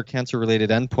 multiple other cancer-related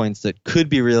endpoints that could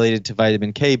be related to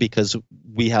vitamin K, because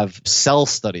we have cell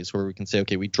studies where we can say,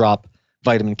 okay, we drop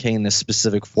vitamin K in this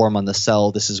specific form on the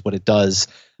cell. This is what it does.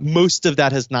 Most of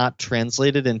that has not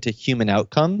translated into human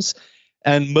outcomes.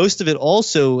 And most of it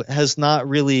also has not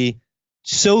really,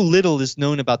 so little is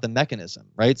known about the mechanism,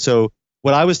 right? So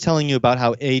what I was telling you about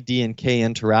how A, D, and K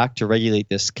interact to regulate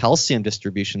this calcium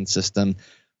distribution system,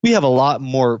 we have a lot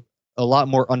more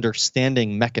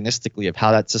understanding mechanistically of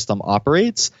how that system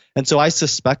operates. And so I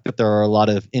suspect that there are a lot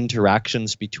of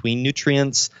interactions between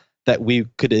nutrients that we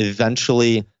could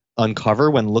eventually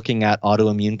uncover when looking at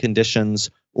autoimmune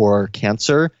conditions or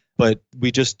cancer, but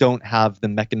we just don't have the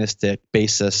mechanistic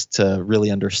basis to really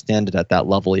understand it at that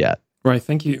level yet. Right.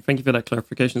 Thank you for that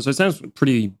clarification. So it sounds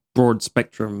pretty broad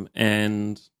spectrum.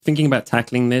 And thinking about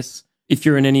tackling this, if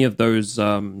you're in any of those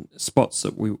spots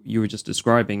that you were just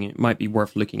describing, it might be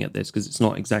worth looking at this, because it's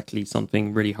not exactly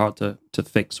something really hard to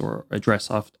fix or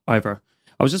address either.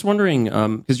 I was just wondering,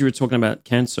 because you were talking about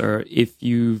cancer, if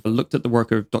you've looked at the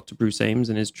work of Dr. Bruce Ames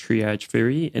and his triage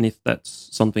theory, and if that's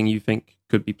something you think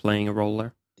could be playing a role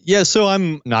there. Yeah, so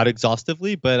I'm not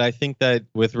exhaustively, but I think that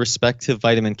with respect to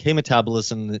vitamin K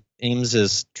metabolism,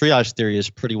 Ames's triage theory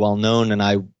is pretty well known, and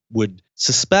I would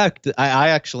suspect, I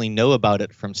actually know about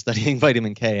it from studying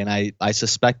vitamin K, and I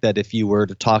suspect that if you were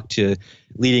to talk to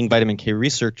leading vitamin K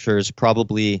researchers,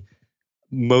 probably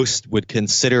most would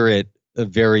consider it a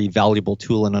very valuable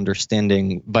tool in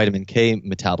understanding vitamin K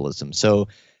metabolism. So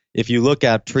if you look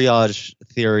at triage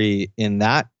theory in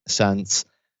that sense,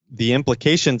 the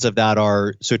implications of that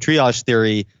are, so triage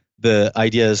theory, the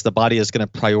idea is the body is going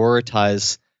to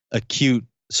prioritize acute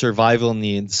survival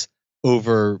needs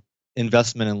over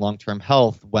investment in long-term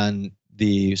health when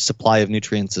the supply of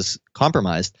nutrients is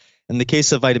compromised. In the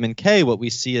case of vitamin K, what we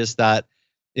see is that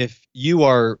if you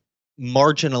are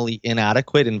marginally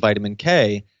inadequate in vitamin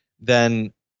K,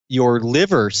 then your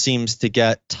liver seems to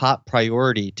get top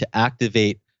priority to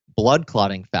activate blood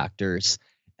clotting factors.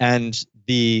 And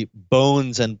the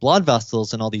bones and blood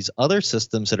vessels and all these other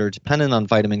systems that are dependent on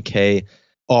vitamin K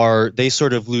they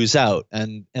sort of lose out.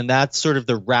 And that's sort of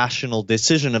the rational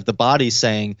decision of the body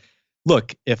saying,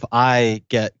 look, if I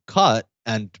get cut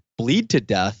and bleed to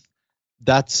death,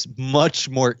 that's much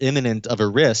more imminent of a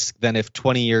risk than if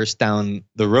 20 years down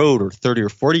the road or 30 or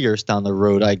 40 years down the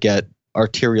road, I get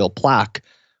arterial plaque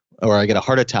or I get a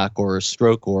heart attack or a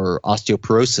stroke or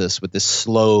osteoporosis with this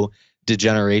slow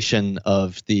degeneration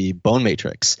of the bone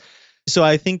matrix. So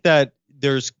I think that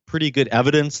there's pretty good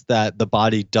evidence that the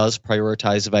body does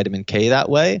prioritize vitamin K that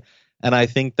way. And I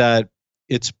think that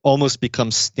it's almost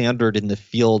become standard in the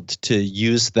field to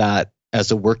use that as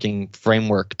a working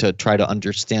framework to try to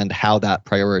understand how that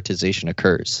prioritization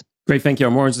occurs. Great, thank you.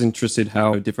 I'm always interested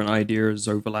how different ideas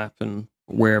overlap and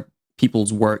where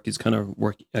people's work is kind of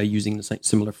using the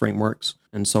similar frameworks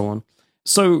and so on.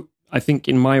 So I think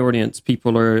in my audience,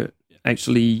 people are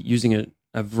actually using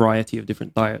a variety of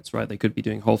different diets, right? They could be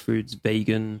doing whole foods,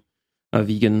 vegan,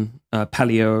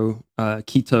 paleo,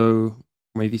 keto,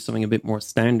 maybe something a bit more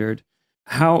standard.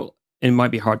 It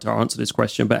might be hard to answer this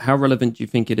question, but how relevant do you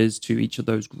think it is to each of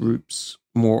those groups,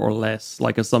 more or less?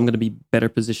 Like, are some going to be better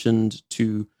positioned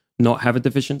to not have a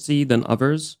deficiency than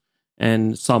others?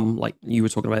 And some, like you were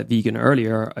talking about vegan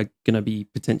earlier, are going to be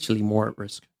potentially more at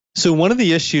risk. So one of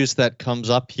the issues that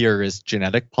comes up here is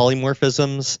genetic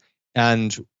polymorphisms.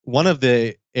 And one of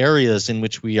the areas in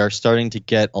which we are starting to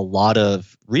get a lot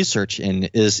of research in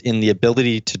is in the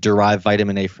ability to derive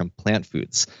vitamin A from plant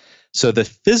foods. So the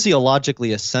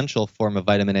physiologically essential form of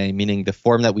vitamin A, meaning the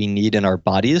form that we need in our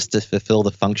bodies to fulfill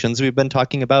the functions we've been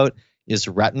talking about, is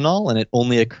retinol, and it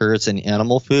only occurs in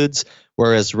animal foods,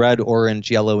 whereas red, orange,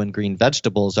 yellow, and green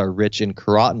vegetables are rich in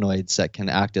carotenoids that can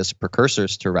act as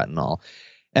precursors to retinol.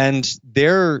 And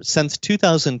since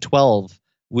 2012,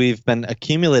 we've been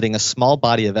accumulating a small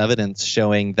body of evidence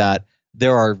showing that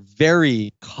there are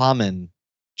very common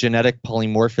genetic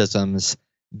polymorphisms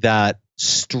that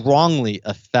strongly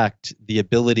affect the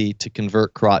ability to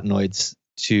convert carotenoids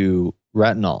to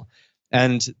retinol.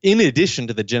 And in addition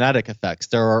to the genetic effects,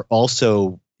 there are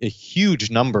also a huge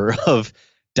number of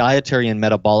dietary and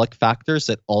metabolic factors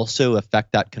that also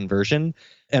affect that conversion.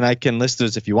 And I can list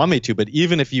those if you want me to, but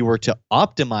even if you were to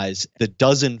optimize the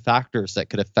dozen factors that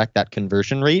could affect that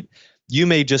conversion rate, you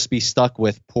may just be stuck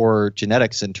with poor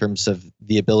genetics in terms of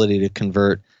the ability to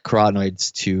convert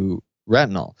carotenoids to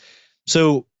retinol.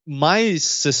 So my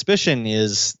suspicion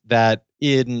is that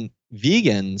in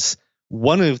vegans,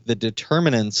 one of the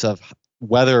determinants of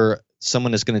whether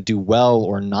someone is going to do well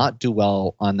or not do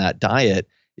well on that diet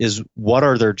is what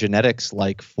are their genetics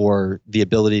like for the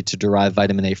ability to derive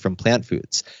vitamin A from plant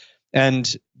foods.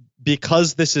 And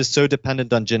because this is so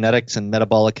dependent on genetics and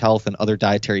metabolic health and other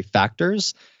dietary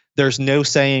factors, there's no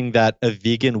saying that a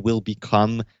vegan will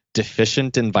become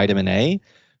deficient in vitamin A.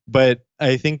 But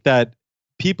I think that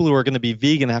people who are going to be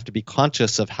vegan have to be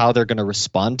conscious of how they're going to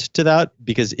respond to that,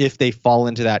 because if they fall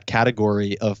into that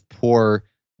category of poor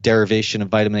derivation of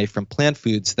vitamin A from plant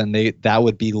foods, then that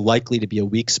would be likely to be a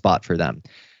weak spot for them.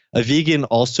 A vegan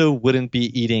also wouldn't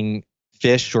be eating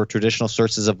fish or traditional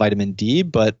sources of vitamin D,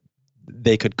 but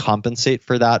they could compensate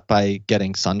for that by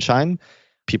getting sunshine.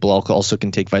 People also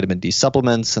can take vitamin D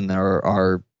supplements, and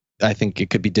I think it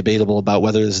could be debatable about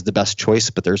whether this is the best choice,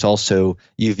 but there's also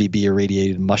UVB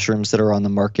irradiated mushrooms that are on the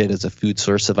market as a food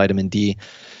source of vitamin D.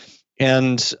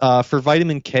 And for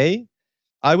vitamin K,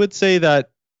 I would say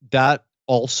that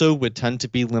also would tend to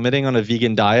be limiting on a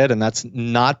vegan diet, and that's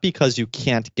not because you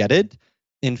can't get it.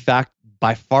 In fact,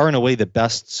 by far and away, the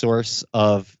best source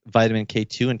of vitamin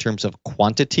K2 in terms of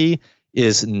quantity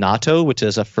is natto, which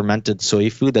is a fermented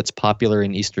soy food that's popular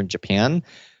in Eastern Japan.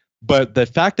 But the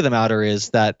fact of the matter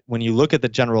is that when you look at the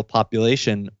general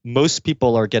population, most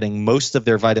people are getting most of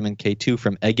their vitamin K2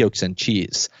 from egg yolks and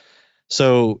cheese.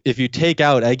 So if you take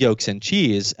out egg yolks and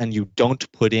cheese and you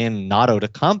don't put in natto to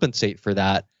compensate for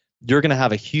that, you're going to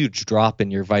have a huge drop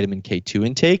in your vitamin K2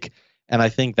 intake. And I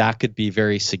think that could be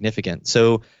very significant.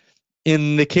 So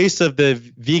in the case of the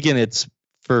vegan, it's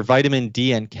for vitamin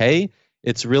D and K,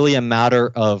 it's really a matter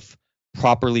of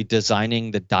properly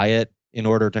designing the diet in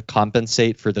order to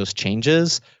compensate for those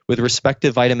changes. With respect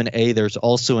to vitamin A, there's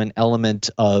also an element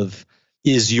of,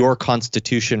 is your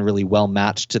constitution really well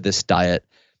matched to this diet?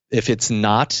 If it's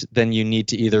not, then you need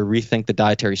to either rethink the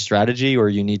dietary strategy or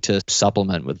you need to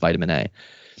supplement with vitamin A.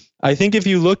 I think if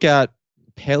you look at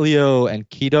paleo and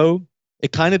keto,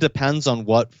 it kind of depends on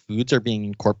what foods are being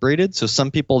incorporated. So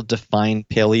some people define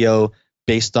paleo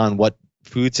based on what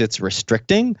foods it's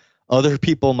restricting. Other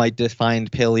people might define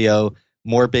paleo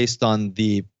more based on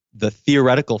the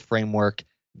theoretical framework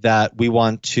that we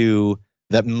want to,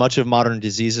 that much of modern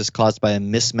disease is caused by a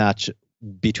mismatch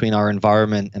between our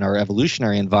environment and our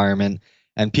evolutionary environment.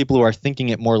 And people who are thinking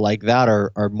it more like that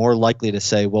are more likely to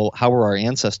say, well, how were our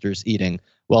ancestors eating?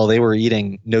 Well, they were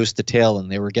eating nose to tail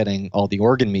and they were getting all the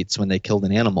organ meats when they killed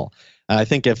an animal. And I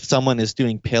think if someone is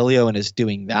doing paleo and is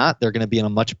doing that, they're going to be in a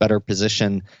much better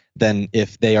position than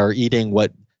if they are eating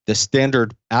what the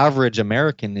standard average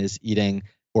American is eating,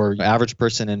 or average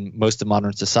person in most of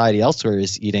modern society elsewhere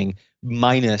is eating,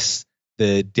 minus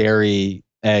the dairy,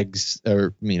 eggs,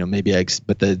 or maybe eggs,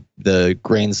 but the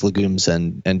grains, legumes,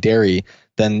 and dairy.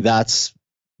 Then that's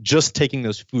just taking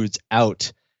those foods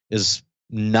out is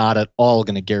not at all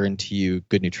going to guarantee you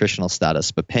good nutritional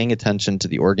status, but paying attention to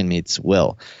the organ meats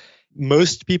will.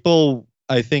 Most people,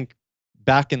 I think,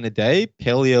 back in the day,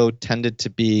 paleo tended to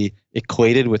be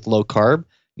equated with low carb.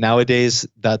 Nowadays,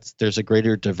 there's a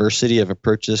greater diversity of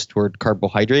approaches toward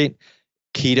carbohydrate.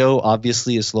 Keto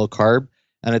obviously is low carb,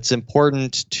 and it's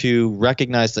important to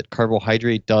recognize that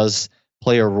carbohydrate does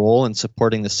play a role in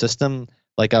supporting the system.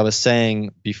 Like I was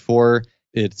saying before,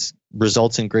 it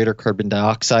results in greater carbon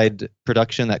dioxide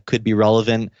production that could be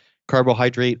relevant.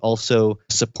 Carbohydrate also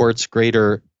supports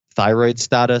greater thyroid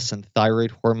status, and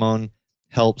thyroid hormone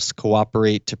helps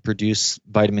cooperate to produce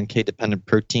vitamin K dependent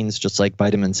proteins, just like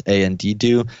vitamins A and D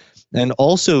do. And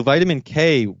also vitamin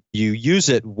K, you use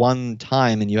it one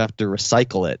time and you have to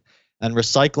recycle it. And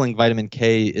recycling vitamin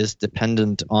K is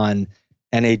dependent on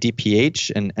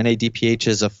NADPH, and NADPH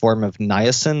is a form of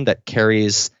niacin that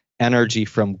carries energy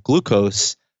from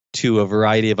glucose to a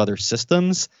variety of other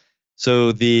systems.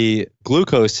 So the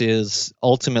glucose is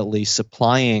ultimately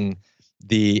supplying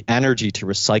the energy to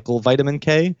recycle vitamin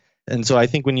K. And so I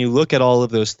think when you look at all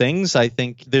of those things, I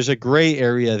think there's a gray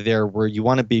area there where you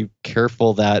want to be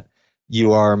careful that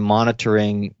you are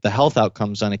monitoring the health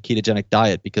outcomes on a ketogenic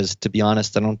diet, because to be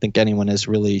honest, I don't think anyone has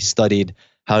really studied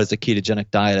how does a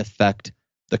ketogenic diet affect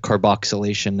the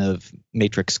carboxylation of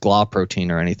matrix GLA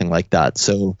protein or anything like that.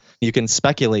 So you can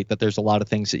speculate that there's a lot of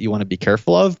things that you want to be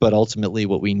careful of, but ultimately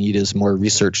what we need is more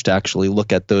research to actually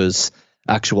look at those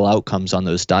actual outcomes on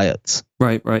those diets.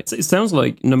 Right. So it sounds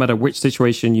like no matter which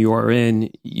situation you are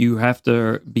in, you have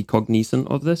to be cognizant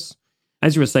of this.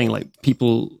 As you were saying, like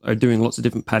people are doing lots of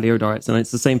different paleo diets, and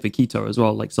it's the same for keto as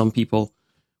well. Like some people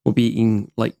will be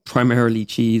eating like primarily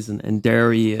cheese and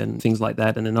dairy and things like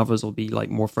that, and then others will be like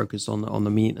more focused on the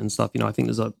meat and stuff. I think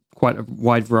there's quite a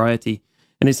wide variety,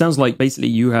 and it sounds like basically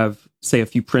you have, say, a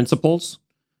few principles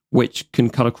which can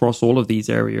cut across all of these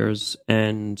areas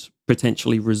and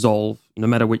potentially resolve, no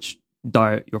matter which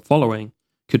diet you're following,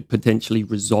 could potentially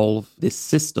resolve this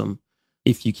system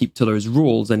if you keep to those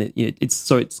rules. And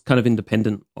it's kind of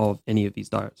independent of any of these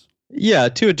diets. Yeah,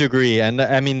 to a degree. And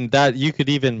I mean, that you could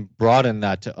even broaden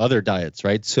that to other diets,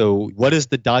 right? So what is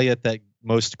the diet that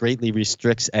most greatly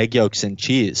restricts egg yolks and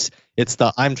cheese? It's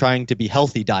the I'm trying to be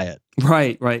healthy diet.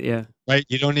 Right, yeah. Right?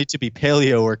 You don't need to be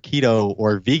paleo or keto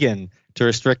or vegan to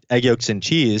restrict egg yolks and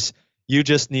cheese. You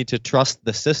just need to trust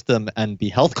the system and be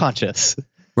health conscious.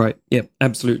 Right. Yeah,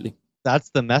 absolutely. That's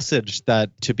the message, that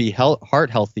to be heart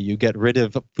healthy, you get rid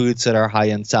of foods that are high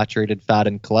in saturated fat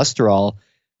and cholesterol.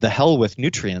 The hell with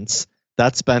nutrients.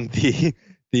 That's been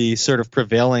the sort of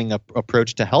prevailing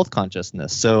approach to health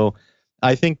consciousness. So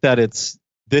I think that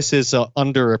this is an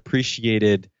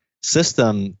underappreciated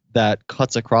system that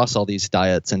cuts across all these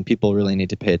diets, and people really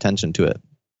need to pay attention to it.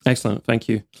 Excellent. Thank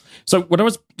you. So when I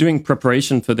was doing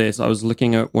preparation for this, I was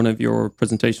looking at one of your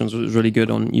presentations. It was really good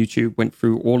on YouTube, went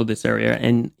through all of this area.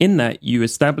 And in that, you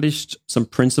established some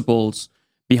principles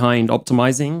behind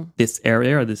optimizing this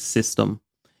area, this system.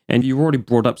 And you've already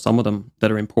brought up some of them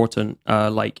that are important,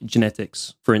 like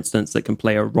genetics, for instance, that can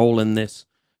play a role in this.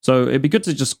 So it'd be good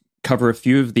to just cover a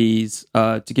few of these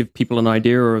to give people an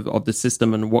idea of the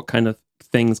system and what kind of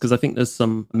things, because I think there's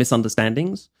some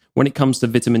misunderstandings. When it comes to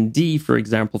vitamin D, for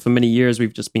example, for many years,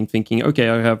 we've just been thinking, okay,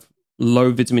 I have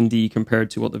low vitamin D compared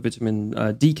to what the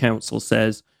Vitamin D Council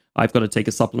says. I've got to take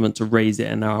a supplement to raise it,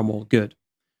 and now I'm all good.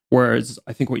 Whereas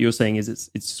I think what you're saying is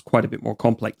it's quite a bit more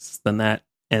complex than that,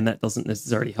 and that doesn't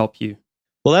necessarily help you.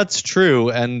 Well, that's true.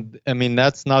 And I mean,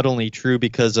 that's not only true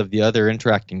because of the other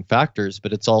interacting factors,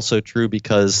 but it's also true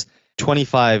because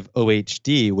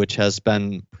 25-OHD, which has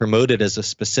been promoted as a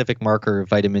specific marker of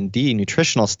vitamin D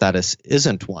nutritional status,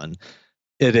 isn't one.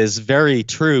 It is very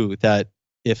true that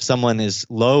if someone is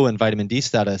low in vitamin D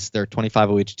status, their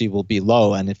 25-OHD will be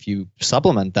low. And if you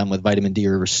supplement them with vitamin D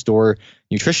or restore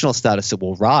nutritional status, it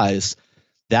will rise.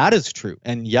 That is true.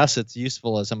 And yes, it's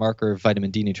useful as a marker of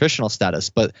vitamin D nutritional status,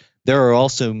 but there are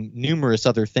also numerous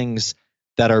other things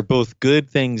that are both good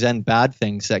things and bad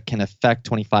things that can affect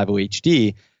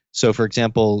 25-OHD. So, for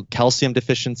example, calcium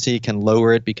deficiency can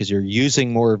lower it because you're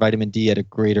using more vitamin D at a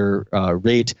greater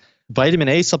rate. Vitamin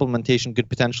A supplementation could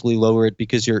potentially lower it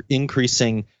because you're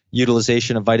increasing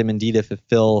utilization of vitamin D to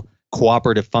fulfill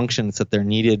cooperative functions that they're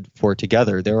needed for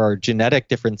together. There are genetic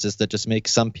differences that just make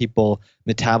some people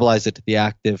metabolize it to the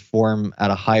active form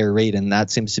at a higher rate, and that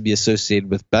seems to be associated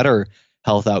with better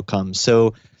health outcomes.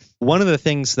 So one of the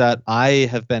things that I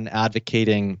have been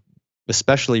advocating,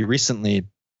 especially recently,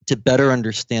 to better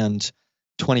understand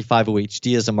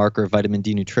 25-OHD as a marker of vitamin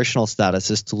D nutritional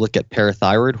status is to look at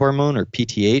parathyroid hormone, or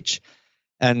PTH.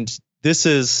 And this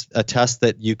is a test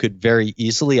that you could very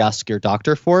easily ask your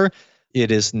doctor for.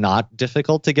 It is not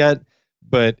difficult to get,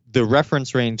 but the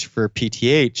reference range for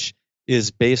PTH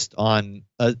is based on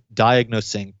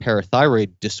diagnosing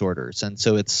parathyroid disorders. And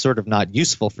so it's sort of not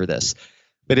useful for this.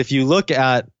 But if you look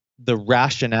at the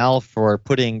rationale for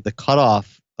putting the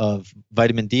cutoff of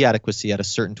vitamin D adequacy at a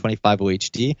certain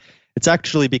 25-OHD, it's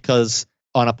actually because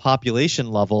on a population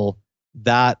level,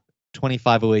 that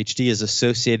 25-OHD is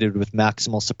associated with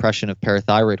maximal suppression of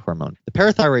parathyroid hormone. The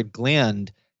parathyroid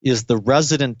gland is the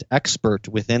resident expert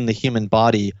within the human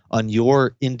body on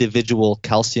your individual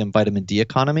calcium vitamin D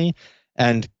economy,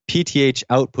 and PTH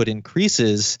output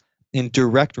increases in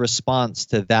direct response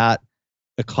to that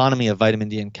economy of vitamin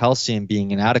D and calcium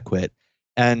being inadequate.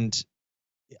 And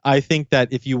I think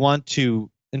that if you want to,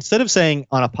 instead of saying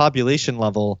on a population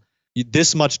level,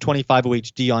 this much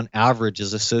 25-OHD on average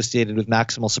is associated with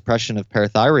maximal suppression of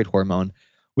parathyroid hormone,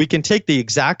 we can take the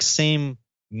exact same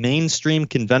mainstream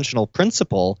conventional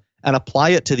principle and apply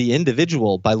it to the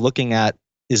individual by looking at,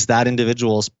 is that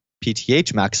individual's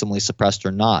PTH maximally suppressed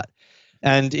or not?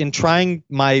 And in trying,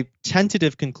 my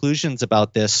tentative conclusions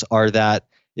about this are that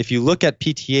if you look at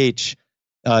PTH,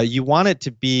 you want it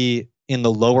to be in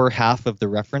the lower half of the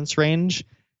reference range.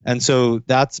 And so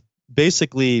that's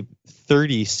basically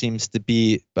 30 seems to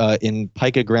be in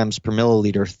picograms per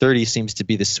milliliter, 30 seems to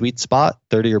be the sweet spot,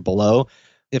 30 or below.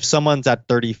 If someone's at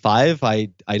 35, I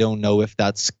don't know if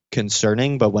that's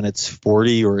concerning, but when it's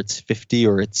 40 or it's 50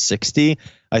 or it's 60,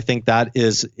 I think that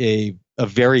is a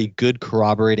very good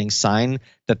corroborating sign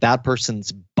that that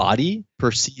person's body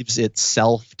perceives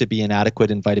itself to be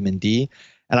inadequate in vitamin D.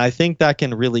 And I think that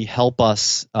can really help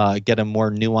us get a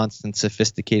more nuanced and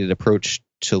sophisticated approach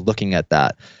to looking at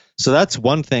that. So that's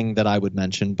one thing that I would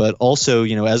mention. But also,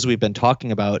 as we've been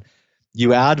talking about,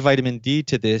 you add vitamin D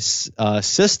to this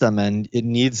system and it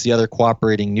needs the other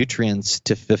cooperating nutrients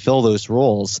to fulfill those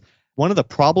roles. One of the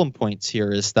problem points here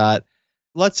is that,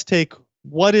 let's take,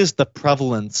 what is the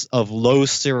prevalence of low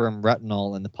serum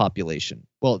retinol in the population?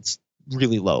 Well, it's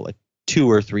really low, like 2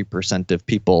 or 3% of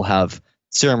people have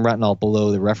serum retinol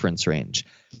below the reference range.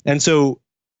 And so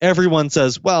everyone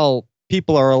says, well,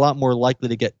 people are a lot more likely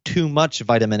to get too much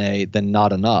vitamin A than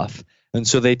not enough. And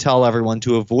so they tell everyone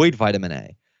to avoid vitamin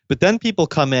A. But then people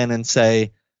come in and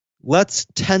say, let's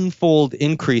tenfold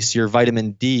increase your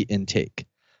vitamin D intake.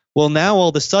 Well, now all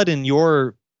of a sudden you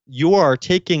are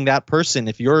taking that person,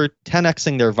 if you're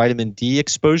 10xing their vitamin D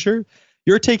exposure,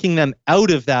 you're taking them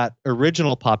out of that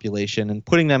original population and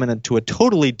putting them into a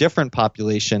totally different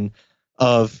population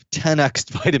of 10x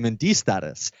vitamin D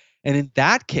status. And in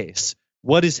that case,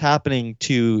 what is happening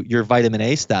to your vitamin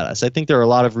A status? I think there are a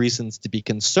lot of reasons to be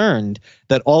concerned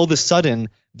that all of a sudden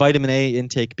vitamin A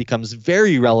intake becomes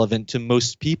very relevant to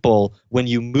most people when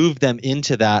you move them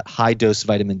into that high dose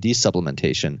vitamin D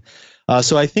supplementation.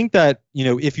 So I think that,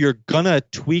 if you're going to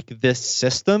tweak this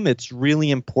system, it's really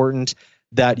important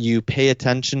that you pay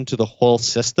attention to the whole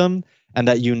system and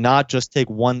that you not just take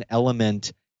one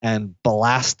element and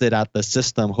blast it at the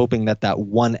system, hoping that that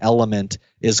one element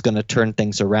is going to turn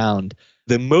things around.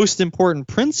 The most important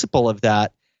principle of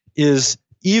that is,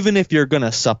 even if you're going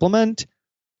to supplement,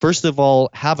 first of all,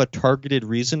 have a targeted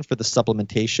reason for the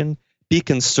supplementation. Be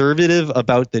conservative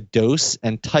about the dose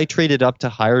and titrate it up to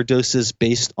higher doses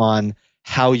based on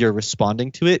how you're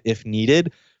responding to it if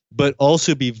needed. But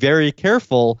also be very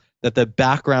careful that the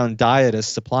background diet is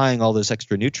supplying all those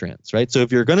extra nutrients, right? So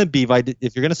if you're going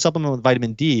to supplement with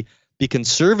vitamin D, be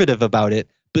conservative about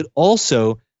it, but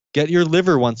also get your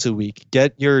liver once a week,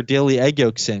 get your daily egg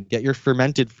yolks in, get your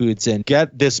fermented foods in,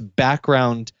 get this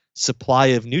background supply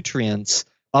of nutrients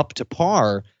up to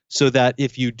par so that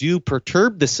if you do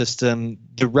perturb the system,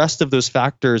 the rest of those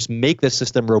factors make the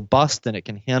system robust and it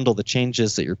can handle the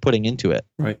changes that you're putting into it.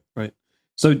 Right.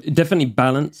 So definitely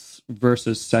balance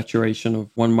versus saturation of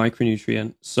one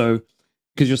micronutrient. So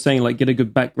because you're saying get a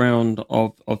good background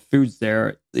of foods,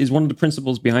 there is one of the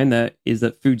principles behind that is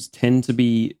that foods tend to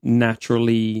be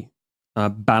naturally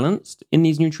balanced in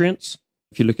these nutrients.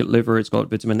 If you look at liver, it's got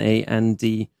vitamin A and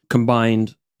D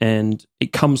combined, and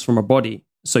it comes from a body.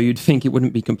 So you'd think it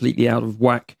wouldn't be completely out of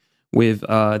whack with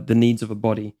the needs of a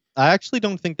body. I actually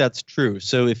don't think that's true.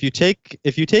 So if you take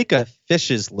a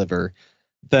fish's liver,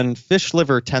 then fish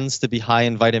liver tends to be high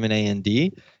in vitamin A and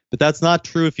D, but that's not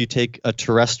true if you take a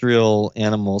terrestrial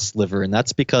animal's liver, and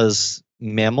that's because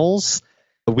mammals,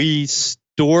 we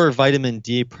store vitamin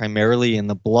D primarily in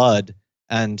the blood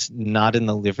and not in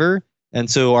the liver, and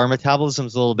so our metabolism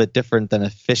is a little bit different than a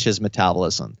fish's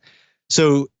metabolism.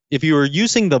 So if you were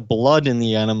using the blood in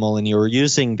the animal and you were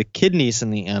using the kidneys in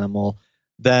the animal,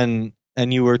 then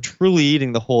and you were truly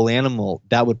eating the whole animal,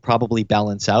 that would probably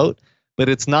balance out. But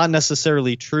it's not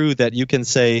necessarily true that you can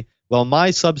say, well,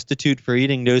 my substitute for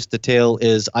eating nose to tail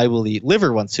is I will eat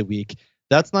liver once a week.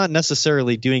 That's not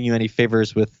necessarily doing you any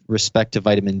favors with respect to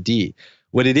vitamin D.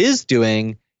 What it is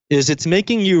doing is it's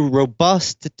making you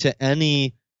robust to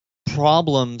any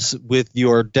problems with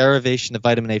your derivation of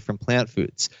vitamin A from plant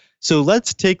foods. So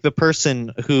let's take the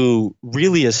person who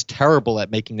really is terrible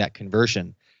at making that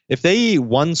conversion. If they eat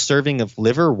one serving of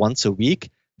liver once a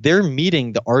week, they're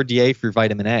meeting the RDA for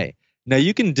vitamin A. Now,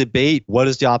 you can debate what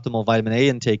is the optimal vitamin A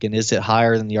intake and is it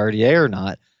higher than the RDA or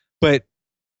not. But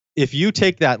if you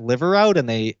take that liver out and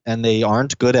they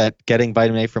aren't good at getting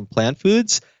vitamin A from plant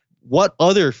foods, what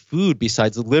other food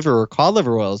besides liver or cod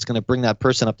liver oil is going to bring that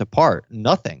person up to par?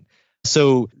 Nothing.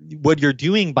 So what you're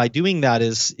doing by doing that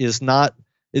is not,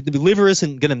 the liver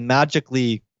isn't going to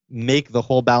magically make the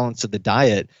whole balance of the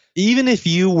diet. Even if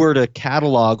you were to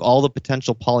catalog all the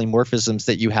potential polymorphisms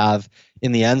that you have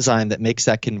in the enzyme that makes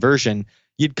that conversion,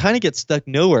 you'd kind of get stuck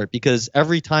nowhere, because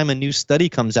every time a new study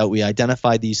comes out, we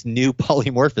identify these new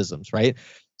polymorphisms, right?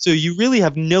 So you really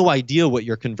have no idea what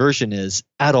your conversion is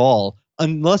at all,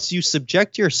 unless you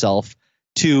subject yourself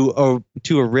to a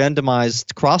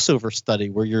randomized crossover study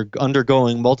where you're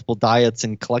undergoing multiple diets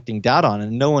and collecting data on it,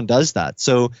 and no one does that.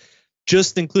 So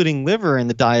just including liver in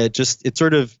the diet,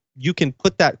 you can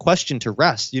put that question to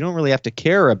rest. You don't really have to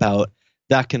care about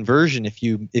that conversion if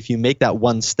you make that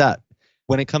one step.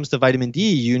 When it comes to vitamin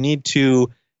D, you need to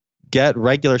get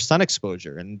regular sun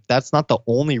exposure, and that's not the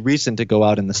only reason to go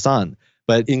out in the sun,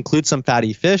 but include some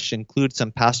fatty fish, include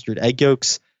some pastured egg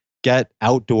yolks, get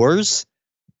outdoors.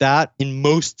 That, in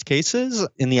most cases,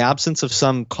 in the absence of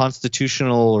some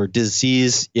constitutional or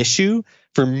disease issue,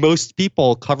 for most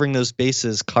people, covering those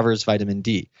bases covers vitamin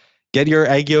D. Get your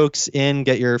egg yolks in,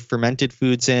 get your fermented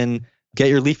foods in, get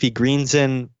your leafy greens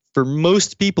in. For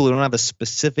most people who don't have a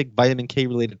specific vitamin K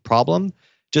related problem,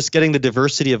 just getting the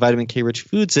diversity of vitamin K rich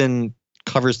foods in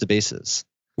covers the bases.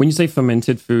 When you say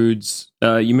fermented foods,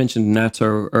 you mentioned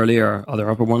natto earlier. Are there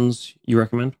other ones you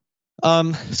recommend?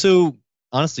 So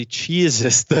honestly, cheese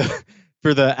is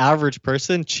for the average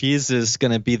person, cheese is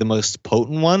going to be the most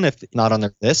potent one, if not on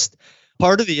their list.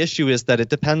 Part of the issue is that it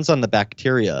depends on the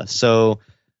bacteria. So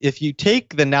if you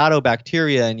take the natto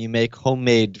bacteria and you make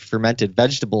homemade fermented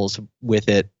vegetables with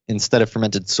it instead of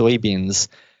fermented soybeans,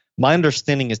 my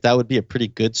understanding is that would be a pretty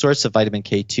good source of vitamin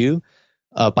K2.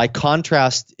 By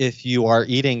contrast, if you are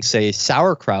eating, say,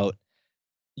 sauerkraut,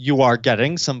 you are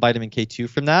getting some vitamin K2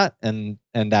 from that, and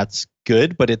that's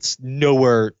good, but it's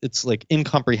like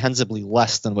incomprehensibly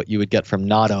less than what you would get from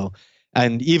natto.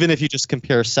 And even if you just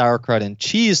compare sauerkraut and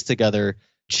cheese together,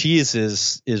 cheese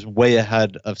is way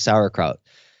ahead of sauerkraut.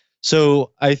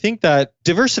 So I think that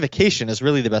diversification is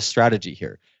really the best strategy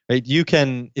here, right? You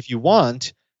can, if you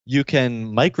want, you can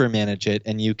micromanage it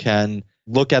and you can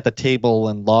look at the table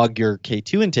and log your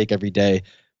K2 intake every day.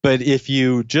 But if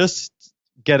you just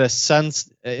get a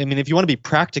sense, if you want to be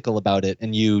practical about it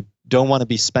and you don't want to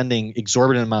be spending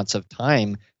exorbitant amounts of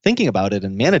time thinking about it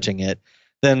and managing it,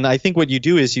 then I think what you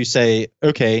do is you say,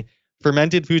 okay,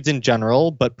 fermented foods in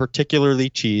general, but particularly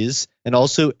cheese and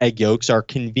also egg yolks are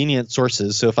convenient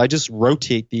sources. So if I just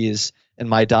rotate these in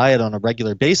my diet on a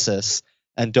regular basis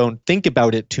and don't think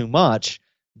about it too much,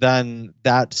 then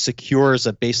that secures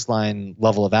a baseline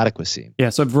level of adequacy. Yeah,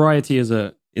 so variety is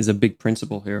a big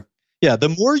principle here. Yeah, the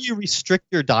more you restrict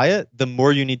your diet, the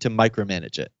more you need to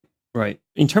micromanage it. Right.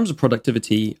 In terms of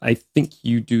productivity, I think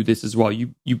you do this as well.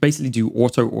 You basically do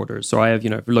auto orders. So I have,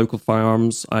 local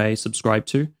farms I subscribe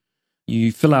to.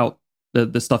 You fill out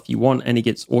the stuff you want and it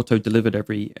gets auto delivered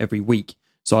every week.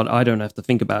 So I don't have to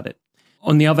think about it.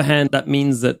 On the other hand, that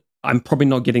means that I'm probably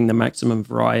not getting the maximum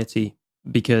variety,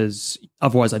 because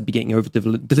otherwise I'd be getting over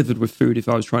delivered with food if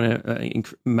I was trying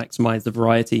to maximize the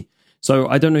variety. So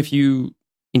I don't know if you,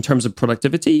 in terms of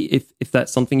productivity, if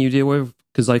that's something you deal with,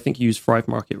 because I think you use Thrive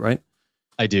Market, right?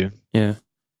 I do. Yeah.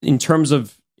 In terms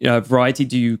of variety,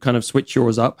 do you kind of switch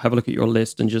yours up, have a look at your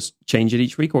list and just change it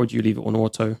each week, or do you leave it on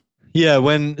auto? Yeah,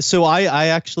 I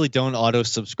actually don't auto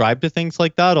subscribe to things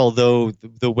like that, although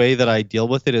the way that I deal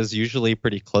with it is usually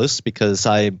pretty close because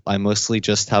I mostly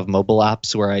just have mobile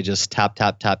apps where I just tap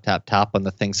tap tap tap tap on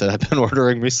the things that I've been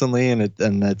ordering recently, and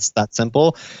it's that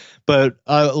simple. But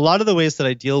a lot of the ways that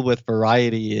I deal with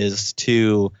variety is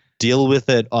to deal with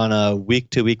it on a week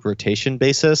to week rotation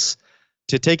basis.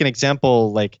 To take an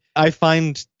example, like I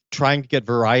find trying to get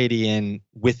variety in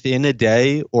within a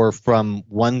day or from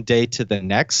one day to the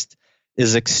next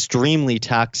is extremely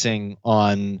taxing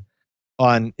on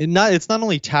not it's not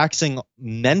only taxing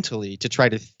mentally to try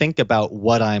to think about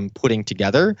what I'm putting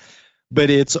together, but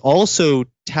it's also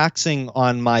taxing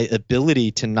on my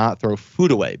ability to not throw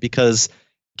food away because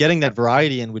getting that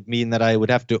variety in would mean that I would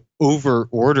have to over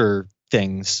order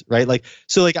things, right? Like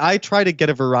I try to get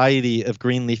a variety of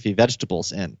green leafy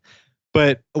vegetables in.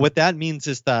 But what that means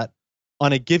is that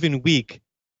on a given week,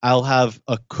 I'll have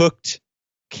a cooked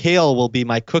kale will be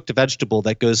my cooked vegetable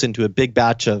that goes into a big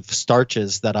batch of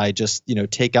starches that I just,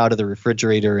 take out of the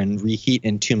refrigerator and reheat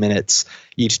in 2 minutes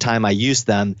each time I use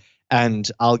them. And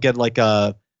I'll get like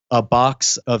a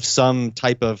box of some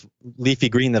type of leafy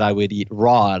green that I would eat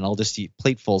raw, and I'll just eat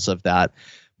platefuls of that.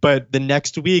 But the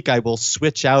next week, I will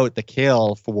switch out the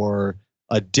kale for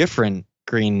a different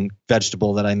green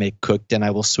vegetable that I make cooked, and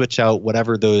I will switch out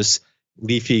whatever those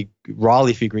raw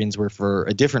leafy greens were for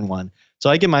a different one. So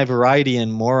I get my variety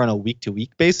in more on a week to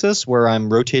week basis where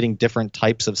I'm rotating different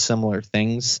types of similar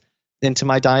things into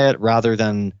my diet rather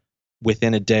than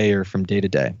within a day or from day to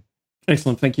day.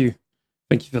 Excellent. Thank you.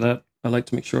 Thank you for that. I like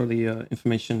to make sure the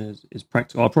information is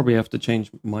practical. I'll probably have to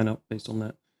change mine up based on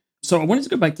that. So I wanted to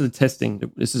go back to the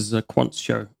testing. This is a quant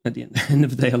show at the end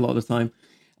of the day a lot of the time.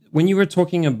 When you were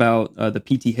talking about the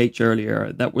PTH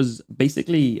earlier, that was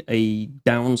basically a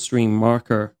downstream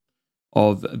marker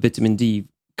of vitamin D,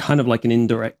 kind of like an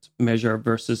indirect measure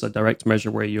versus a direct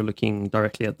measure where you're looking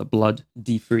directly at the blood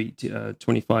D3,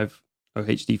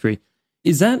 25-OH-D3.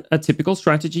 Is that a typical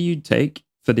strategy you'd take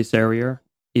for this area?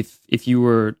 If you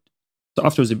were,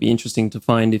 afterwards it'd be interesting to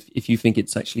find if you think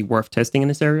it's actually worth testing in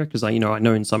this area, because I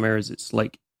know in some areas it's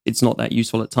not that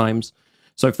useful at times.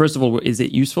 So first of all, is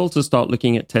it useful to start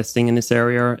looking at testing in this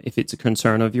area if it's a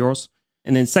concern of yours?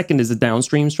 And then second, is the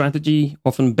downstream strategy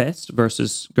often best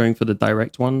versus going for the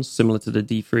direct ones, similar to the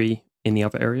D3 in the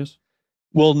other areas?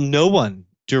 Well, no one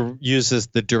uses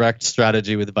the direct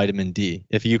strategy with vitamin D.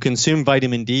 If you consume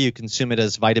vitamin D, you consume it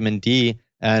as vitamin D,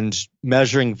 and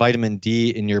measuring vitamin D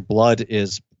in your blood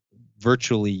is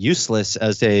virtually useless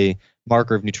as a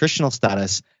marker of nutritional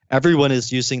status. Everyone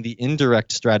is using the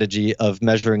indirect strategy of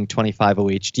measuring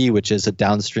 25-OHD, which is a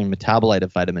downstream metabolite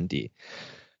of vitamin D.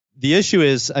 The issue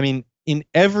is, in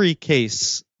every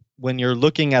case, when you're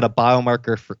looking at a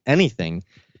biomarker for anything,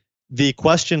 the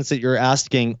questions that you're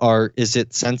asking are, is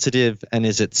it sensitive and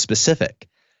is it specific?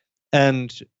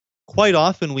 And quite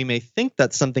often we may think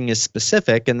that something is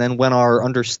specific, and then when our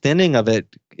understanding of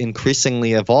it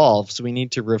increasingly evolves, we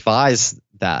need to revise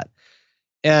that.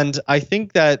 And I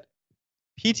think that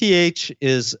PTH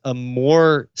is a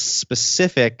more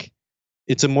specific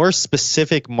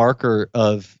marker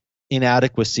of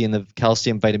inadequacy in the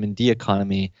calcium vitamin D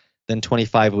economy than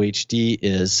 25-OHD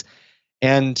is.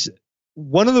 And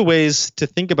one of the ways to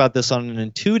think about this on an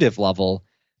intuitive level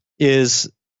is,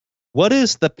 what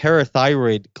is the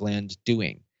parathyroid gland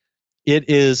doing? It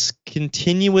is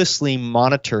continuously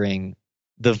monitoring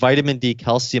the vitamin D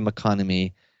calcium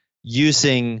economy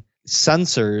using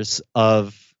sensors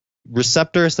of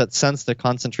receptors that sense the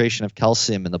concentration of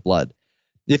calcium in the blood.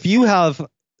 If you have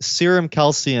serum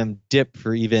calcium dip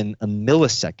for even a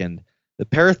millisecond, the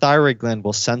parathyroid gland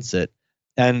will sense it.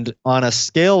 And on a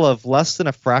scale of less than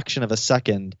a fraction of a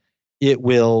second, it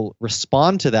will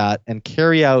respond to that and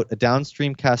carry out a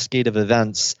downstream cascade of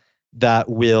events that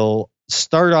will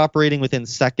start operating within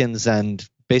seconds and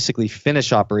basically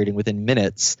finish operating within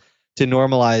minutes to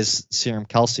normalize serum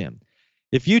calcium.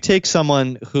 If you take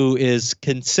someone who is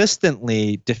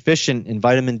consistently deficient in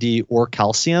vitamin D or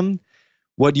calcium,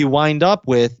 what you wind up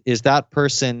with is that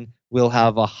person will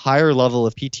have a higher level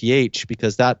of PTH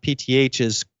because that PTH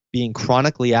is being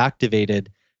chronically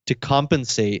activated to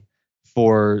compensate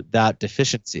for that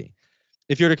deficiency.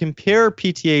 If you're to compare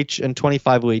PTH and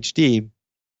 25-OHD,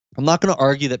 I'm not going to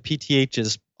argue that PTH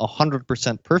is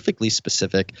 100% perfectly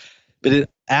specific, but it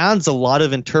adds a lot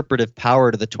of interpretive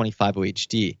power to the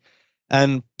 25-OHD.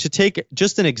 And to take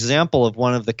just an example of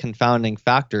one of the confounding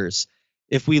factors,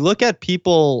 if we look at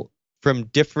people from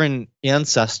different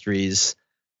ancestries,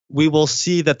 we will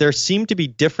see that there seem to be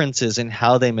differences in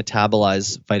how they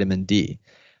metabolize vitamin D.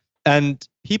 And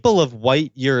people of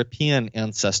white European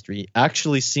ancestry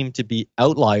actually seem to be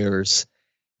outliers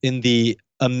in the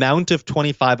amount of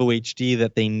 25-OHD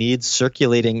that they need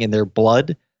circulating in their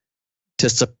blood to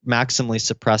maximally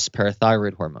suppress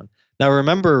parathyroid hormone. Now,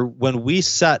 remember, when we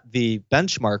set the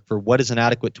benchmark for what is an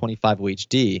adequate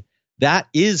 25-OHD, that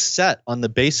is set on the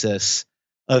basis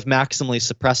of maximally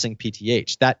suppressing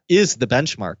PTH. That is the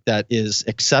benchmark that is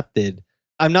accepted.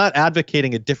 I'm not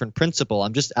advocating a different principle.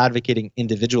 I'm just advocating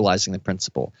individualizing the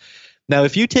principle. Now,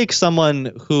 if you take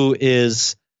someone who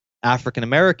is African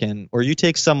American, or you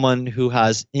take someone who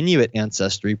has Inuit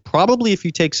ancestry, probably if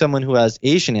you take someone who has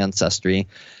Asian ancestry,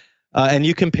 and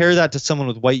you compare that to someone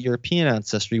with white European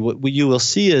ancestry, what you will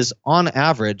see is, on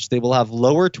average, they will have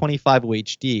lower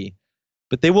 25-OHD,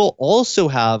 but they will also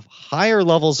have higher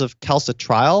levels of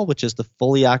calcitriol, which is the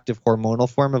fully active hormonal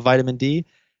form of vitamin D,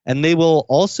 and they will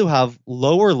also have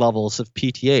lower levels of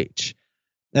PTH.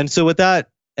 And so with that,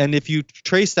 and if you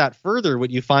trace that further, what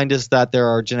you find is that there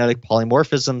are genetic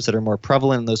polymorphisms that are more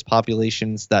prevalent in those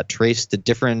populations that trace to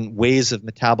different ways of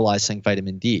metabolizing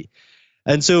vitamin D.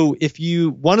 And so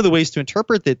one of the ways to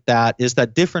interpret that is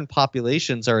that different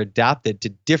populations are adapted to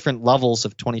different levels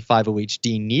of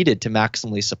 25-OHD needed to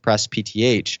maximally suppress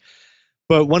PTH.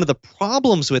 But one of the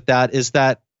problems with that is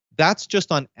that that's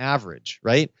just on average,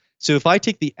 right? So if I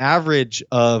take the average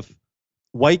of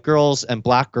white girls and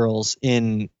black girls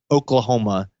in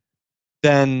Oklahoma,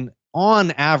 then on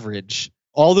average,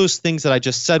 all those things that I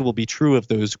just said will be true of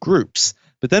those groups.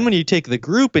 But then when you take the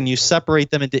group and you separate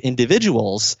them into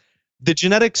individuals, the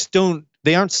genetics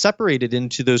aren't separated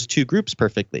into those two groups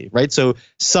perfectly, right? So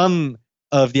some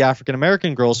of the African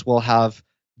American girls will have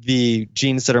the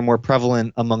genes that are more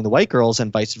prevalent among the white girls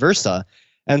and vice versa.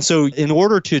 And so in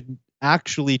order to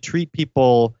actually treat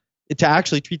the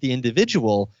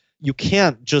individual, you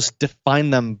can't just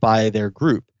define them by their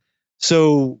group.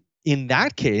 So in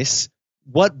that case,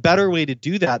 what better way to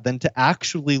do that than to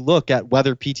actually look at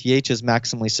whether PTH is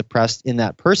maximally suppressed in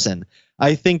that person?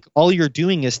 I think all you're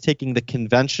doing is taking the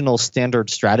conventional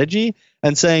standard strategy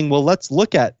and saying, well, let's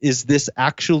look at, is this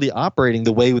actually operating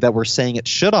the way that we're saying it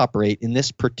should operate in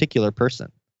this particular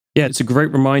person? Yeah, it's a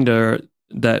great reminder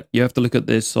that you have to look at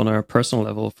this on a personal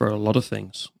level for a lot of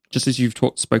things. Just as you've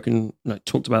talked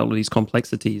about all these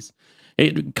complexities,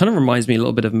 it kind of reminds me a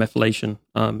little bit of methylation.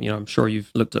 I'm sure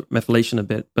you've looked at methylation a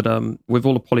bit, but with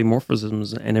all the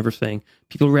polymorphisms and everything,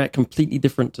 people react completely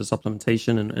different to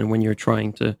supplementation and when you're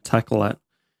trying to tackle that.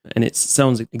 And it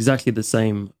sounds exactly the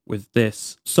same with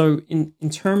this. So in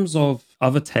terms of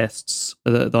other tests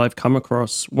that I've come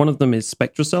across, one of them is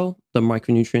SpectraCell, the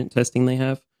micronutrient testing they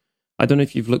have. I don't know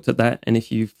if you've looked at that and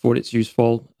if you thought it's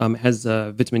useful. It has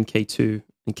vitamin K2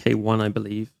 and K1, I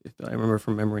believe, if I remember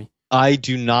from memory. I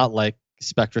do not like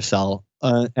SpectraCell.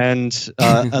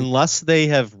 Unless they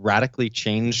have radically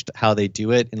changed how they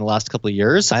do it in the last couple of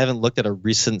years, I haven't looked at a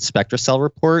recent SpectraCell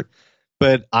report,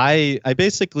 but I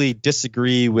basically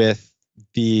disagree with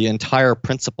the entire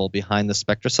principle behind the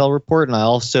SpectraCell report. And I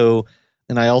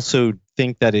also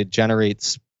think that it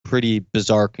generates pretty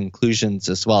bizarre conclusions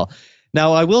as well.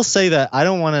 Now, I will say that I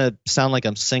don't want to sound like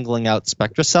I'm singling out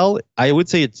SpectraCell. I would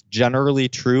say it's generally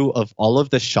true of all of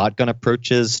the shotgun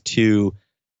approaches to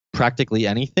practically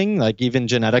anything, like even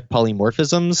genetic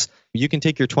polymorphisms. You can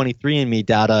take your 23andMe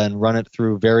data and run it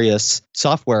through various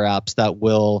software apps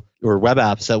or web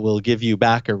apps that will give you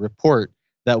back a report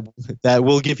that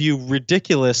will give you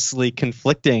ridiculously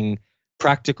conflicting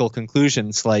practical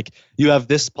conclusions, like you have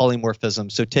this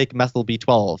polymorphism, so take methyl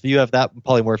B12. You have that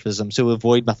polymorphism, so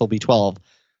avoid methyl B12.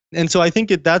 And so I think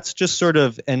that's just sort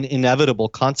of an inevitable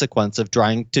consequence of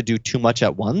trying to do too much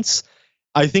at once.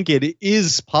 I think it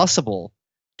is possible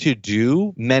to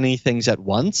do many things at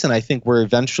once, and I think we're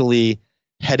eventually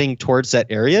heading towards that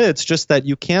area. It's just that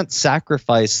you can't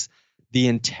sacrifice the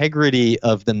integrity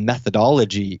of the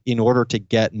methodology in order to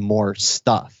get more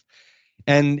stuff.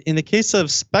 And in the case of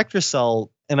SpectraCell,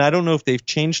 and I don't know if they've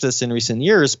changed this in recent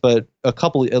years, but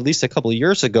at least a couple of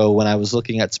years ago when I was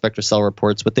looking at SpectraCell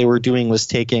reports, what they were doing was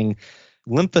taking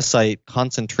lymphocyte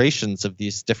concentrations of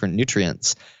these different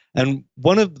nutrients. And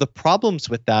one of the problems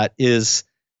with that is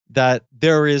that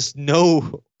there is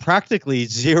practically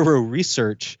zero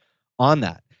research on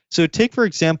that. So take, for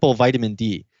example, vitamin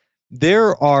D.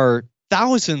 There are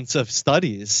thousands of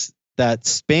studies that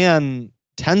span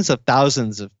tens of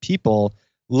thousands of people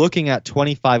looking at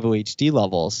 25-OHD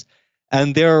levels.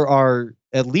 And there are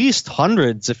at least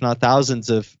hundreds, if not thousands,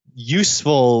 of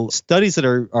useful studies that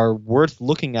are worth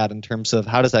looking at in terms of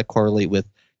how does that correlate with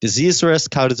disease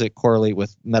risk, how does it correlate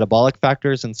with metabolic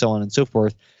factors, and so on and so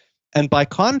forth. And by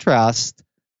contrast,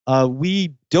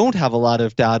 we don't have a lot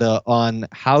of data on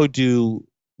how do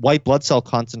white blood cell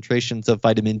concentrations of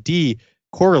vitamin D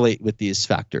correlate with these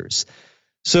factors.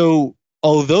 So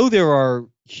although there are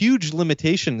huge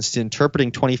limitations to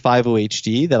interpreting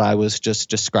 25-OHD that I was just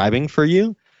describing for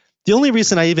you. The only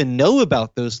reason I even know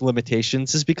about those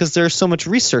limitations is because there's so much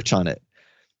research on it.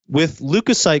 With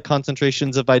leukocyte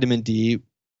concentrations of vitamin D,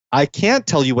 I can't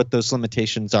tell you what those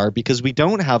limitations are because we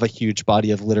don't have a huge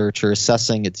body of literature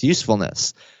assessing its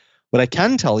usefulness. What I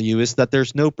can tell you is that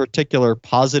there's no particular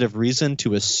positive reason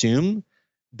to assume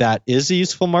that is a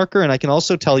useful marker. And I can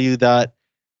also tell you that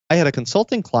I had a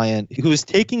consulting client who was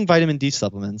taking vitamin D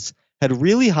supplements, had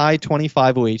really high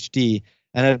 25-OHD,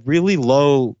 and had really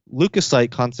low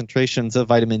leukocyte concentrations of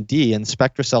vitamin D, and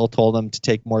SpectraCell told him to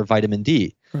take more vitamin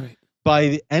D. Right.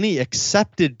 By any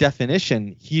accepted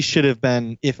definition, he should have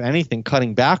been, if anything,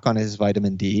 cutting back on his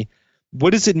vitamin D.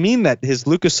 What does it mean that his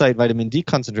leukocyte vitamin D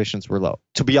concentrations were low?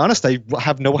 To be honest, I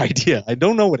have no idea. I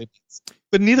don't know what it means,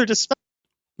 but neither does Spec.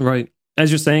 Right. As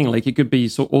you're saying, like it could be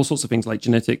all sorts of things like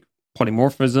genetic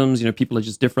polymorphisms, people are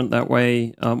just different that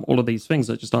way. All of these things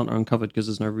that just aren't uncovered because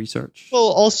there's no research. Well,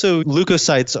 also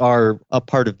leukocytes are a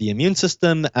part of the immune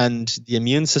system, and the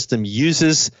immune system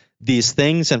uses these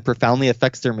things and profoundly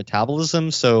affects their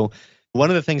metabolism. So one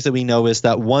of the things that we know is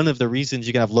that one of the reasons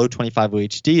you can have low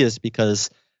 25-OHD is because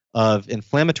of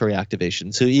inflammatory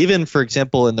activation. So even, for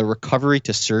example, in the recovery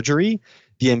to surgery,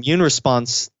 the immune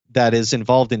response that is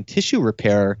involved in tissue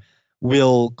repair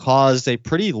will cause a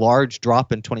pretty large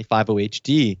drop in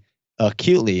 25-OHD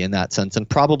acutely in that sense. And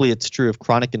probably it's true of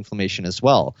chronic inflammation as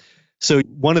well. So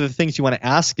one of the things you want to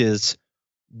ask is,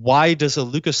 why does a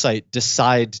leukocyte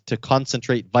decide to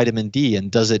concentrate vitamin D?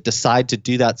 And does it decide to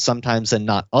do that sometimes and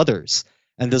not others?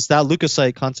 And does that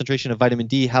leukocyte concentration of vitamin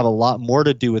D have a lot more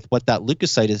to do with what that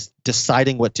leukocyte is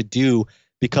deciding what to do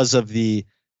because of the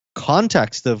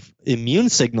context of immune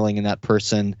signaling in that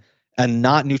person and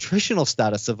not nutritional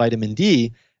status of vitamin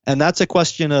D? And that's a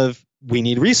question of, we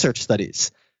need research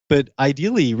studies. But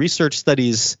ideally, research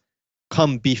studies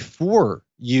come before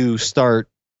you start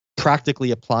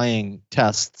practically applying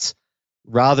tests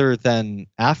rather than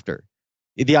after.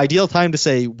 The ideal time to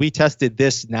say, we tested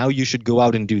this, now you should go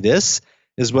out and do this,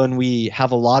 is when we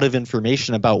have a lot of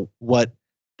information about what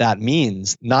that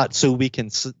means, not so we can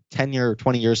 10 or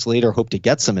 20 years later hope to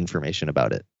get some information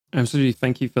about it. Absolutely.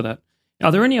 Thank you for that.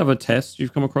 Are there any other tests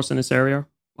you've come across in this area,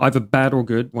 either bad or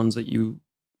good, ones that you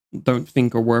don't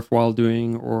think are worthwhile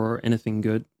doing or anything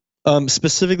good?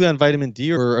 Specifically on vitamin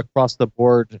D or across the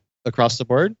board? Across the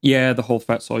board? Yeah, the whole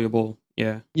fat-soluble.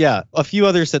 Yeah, a few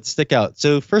others that stick out.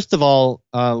 So first of all,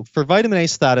 for vitamin A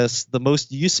status, the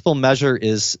most useful measure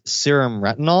is serum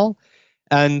retinol.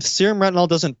 And serum retinol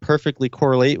doesn't perfectly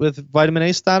correlate with vitamin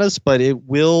A status, but it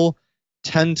will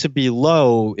tend to be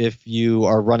low if you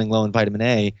are running low in vitamin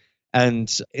A.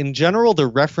 And in general, the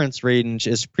reference range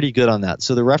is pretty good on that.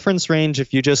 So the reference range,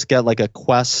 if you just get like a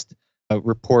Quest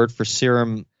report for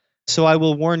serum, so I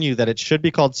will warn you that it should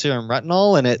be called serum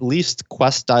retinol, and at least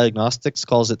Quest Diagnostics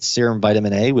calls it serum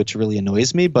vitamin A, which really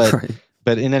annoys me. But Right.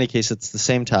 But in any case, it's the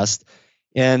same test.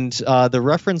 And the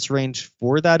reference range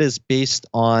for that is based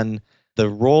on the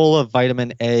role of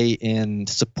vitamin A in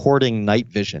supporting night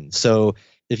vision. So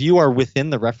if you are within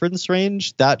the reference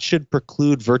range, that should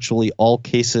preclude virtually all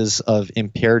cases of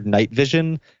impaired night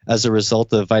vision as a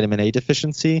result of vitamin A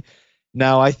deficiency.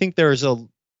 Now, I think there's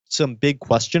some big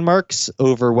question marks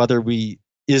over whether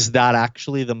is that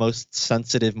actually the most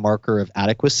sensitive marker of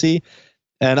adequacy.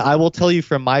 And I will tell you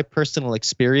from my personal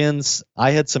experience,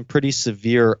 I had some pretty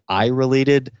severe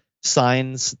eye-related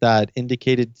signs that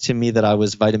indicated to me that I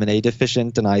was vitamin A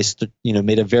deficient, and I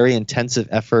made a very intensive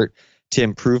effort to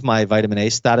improve my vitamin A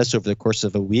status over the course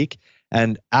of a week.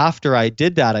 And after I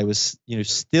did that, I was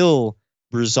still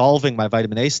resolving my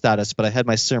vitamin A status, but I had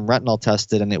my serum retinol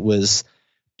tested, and it was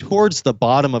towards the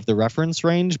bottom of the reference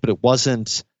range, but it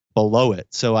wasn't below it.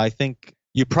 So I think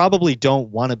you probably don't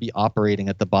want to be operating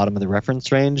at the bottom of the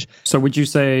reference range. So would you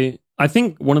say, I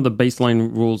think one of the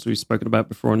baseline rules we've spoken about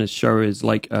before on this show is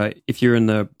like if you're in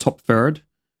the top third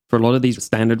for a lot of these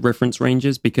standard reference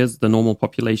ranges, because the normal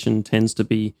population tends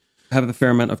to have a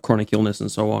fair amount of chronic illness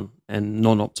and so on and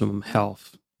non-optimum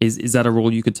health. Is that a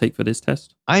rule you could take for this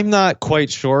test? I'm not quite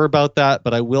sure about that,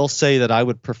 but I will say that I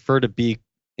would prefer to be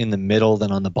in the middle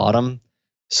than on the bottom.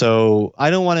 So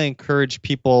I don't want to encourage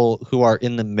people who are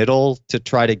in the middle to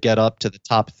try to get up to the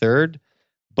top third.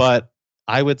 But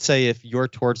I would say if you're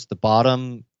towards the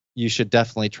bottom, you should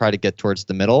definitely try to get towards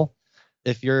the middle.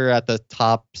 If you're at the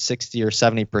top 60 or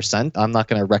 70%, I'm not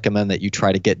going to recommend that you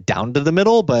try to get down to the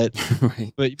middle, but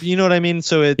Right. but you know what I mean?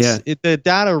 So the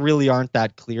data really aren't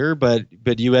that clear, but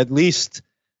you at least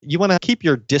you want to keep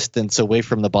your distance away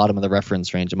from the bottom of the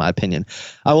reference range, in my opinion.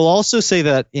 I will also say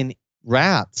that in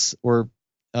rats or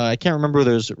I can't remember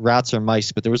whether it was rats or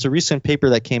mice, but there was a recent paper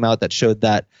that came out that showed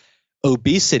that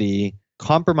obesity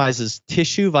compromises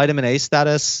tissue vitamin A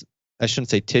status. I shouldn't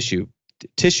say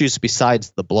tissues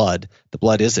besides the blood. The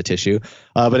blood is a tissue,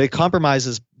 but it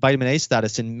compromises vitamin A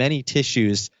status in many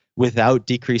tissues without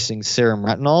decreasing serum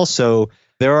retinol. So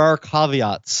there are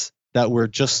caveats that we're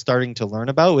just starting to learn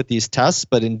about with these tests.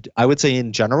 But I would say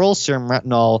in general, serum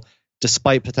retinol,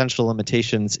 despite potential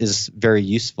limitations, is very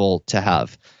useful to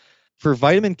have. For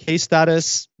vitamin K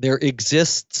status, there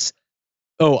exists.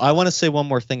 Oh, I want to say one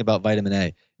more thing about vitamin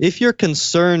A. If you're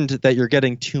concerned that you're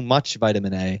getting too much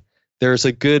vitamin A, there's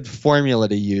a good formula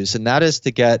to use, and that is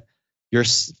to get your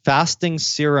fasting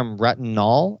serum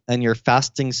retinol and your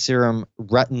fasting serum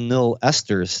retinyl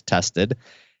esters tested.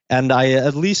 And I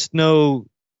at least know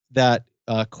that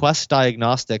Quest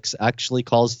Diagnostics actually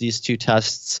calls these two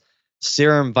tests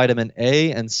serum vitamin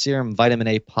A and serum vitamin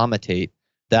A palmitate.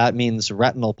 That means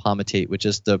retinol palmitate, which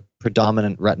is the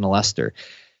predominant retinol ester.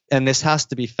 And this has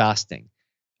to be fasting.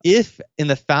 If in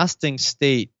the fasting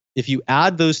state, if you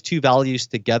add those two values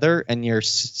together and your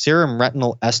serum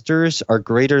retinol esters are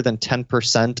greater than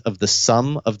 10% of the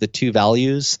sum of the two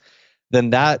values,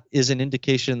 then that is an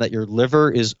indication that your liver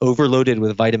is overloaded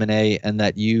with vitamin A and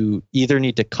that you either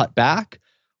need to cut back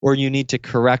or you need to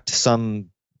correct some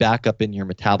backup in your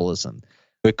metabolism.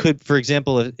 It could, for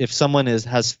example, if someone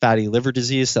has fatty liver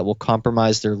disease, that will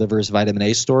compromise their liver's vitamin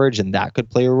A storage, and that could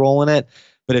play a role in it.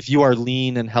 But if you are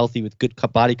lean and healthy with good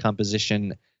body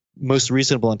composition, most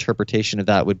reasonable interpretation of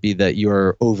that would be that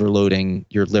you're overloading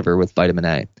your liver with vitamin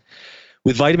A.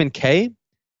 With vitamin K,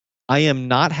 I am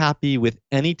not happy with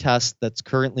any test that's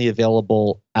currently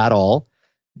available at all.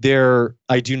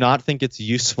 I do not think it's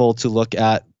useful to look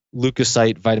at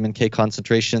leukocyte vitamin K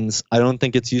concentrations. I don't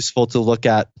think it's useful to look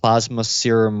at plasma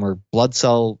serum or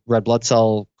red blood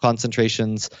cell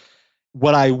concentrations.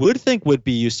 What I would think would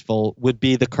be useful would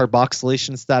be the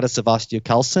carboxylation status of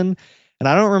osteocalcin. And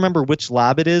I don't remember which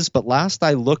lab it is, but last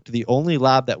I looked, the only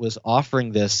lab that was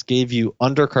offering this gave you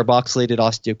undercarboxylated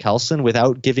osteocalcin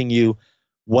without giving you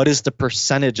what is the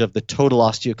percentage of the total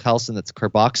osteocalcin that's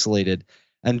carboxylated.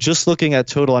 And just looking at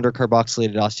total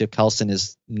undercarboxylated osteocalcin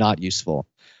is not useful.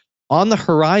 On the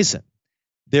horizon,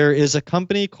 there is a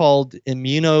company called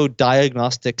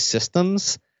Immunodiagnostic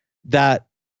Systems that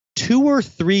 2 or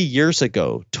 3 years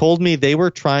ago told me they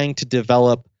were trying to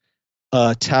develop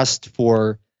a test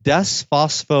for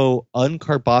des-phospho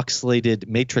uncarboxylated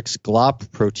matrix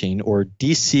glob protein, or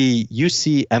DCUC-MGP,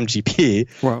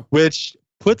 wow, which,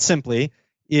 put simply,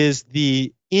 is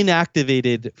the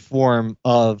inactivated form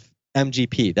of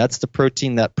MGP. That's the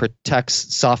protein that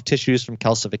protects soft tissues from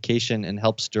calcification and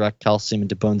helps direct calcium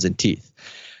into bones and teeth.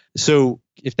 So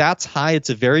if that's high, it's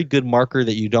a very good marker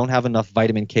that you don't have enough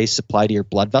vitamin K supply to your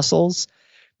blood vessels.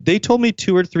 They told me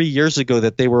 2 or 3 years ago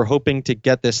that they were hoping to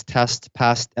get this test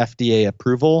past FDA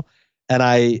approval. And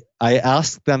I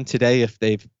asked them today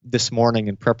this morning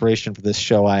in preparation for this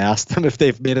show, I asked them if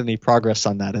they've made any progress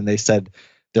on that. And they said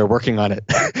they're working on it.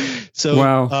 So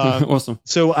wow, awesome.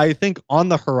 So I think on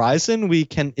the horizon, we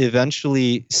can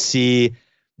eventually see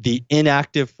the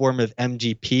inactive form of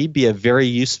MGP be a very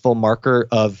useful marker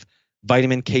of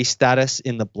vitamin K status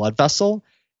in the blood vessel.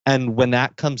 And when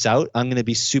that comes out, I'm going to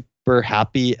be super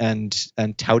happy and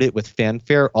tout it with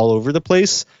fanfare all over the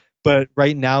place. But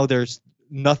right now,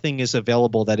 nothing is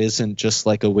available that isn't just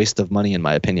like a waste of money, in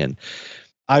my opinion.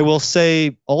 I will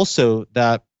say also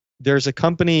that there's a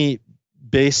company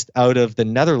based out of the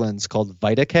Netherlands called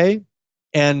VitaK,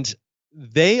 and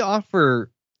they offer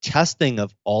testing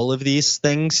of all of these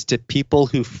things to people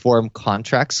who form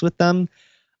contracts with them.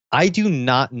 I do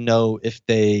not know if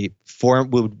they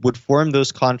would form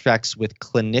those contracts with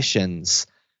clinicians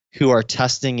who are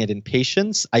testing it in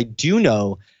patients. I do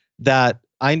know that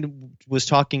I was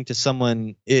talking to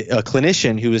someone, a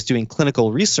clinician who was doing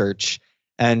clinical research,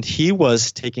 and he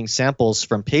was taking samples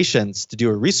from patients to do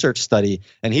a research study,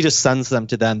 and he just sends them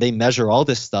to them. They measure all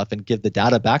this stuff and give the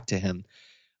data back to him.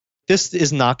 This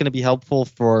is not going to be helpful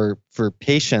for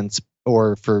patients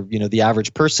or for the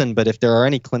average person, but if there are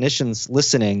any clinicians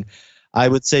listening, I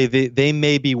would say they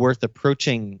may be worth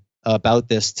approaching about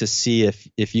this to see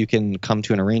if you can come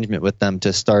to an arrangement with them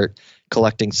to start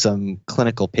collecting some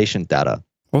clinical patient data.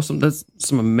 Awesome. There's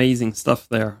some amazing stuff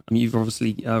there. I mean, you've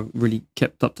obviously really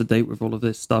kept up to date with all of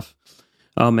this stuff.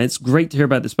 It's great to hear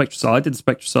about the SpectraCell. I did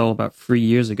SpectraCell about 3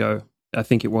 years ago, I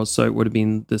think it was. So it would have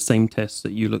been the same test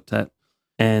that you looked at.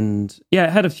 And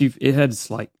yeah, it had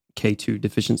slight K2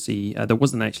 deficiency. There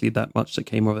wasn't actually that much that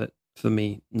came of it for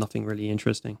me. Nothing really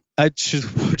interesting.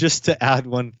 Just to add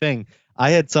one thing,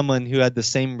 I had someone who had the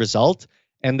same result,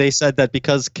 and they said that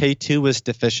because K2 was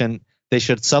deficient, they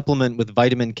should supplement with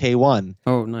vitamin K1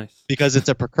 Oh, nice. because it's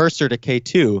a precursor to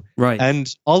K2. Right.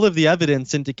 And all of the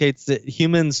evidence indicates that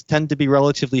humans tend to be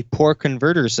relatively poor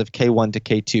converters of K1 to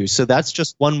K2. So that's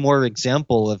just one more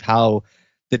example of how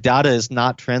the data is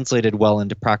not translated well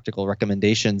into practical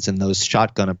recommendations in those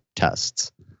shotgun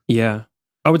tests. Yeah.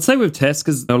 I would say with tests,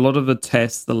 because a lot of the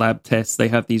tests, the lab tests, they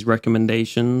have these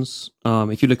recommendations.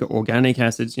 If you look at organic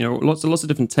acids, lots of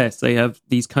different tests, they have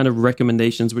these kind of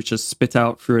recommendations which are spit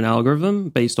out through an algorithm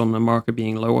based on a marker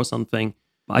being low or something.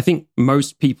 I think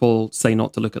most people say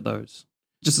not to look at those.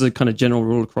 Just as a kind of general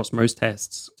rule across most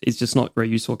tests, it's just not very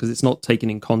useful because it's not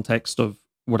taken in context of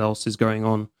what else is going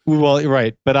on. Well,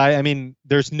 right. But I mean,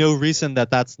 there's no reason that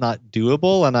that's not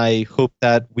doable. And I hope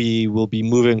that we will be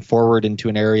moving forward into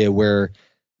an area where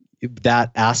that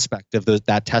aspect of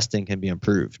that testing can be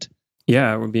improved.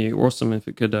 Yeah, it would be awesome if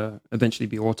it could eventually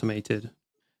be automated.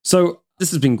 So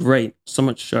this has been great. So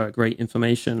much great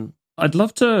information. I'd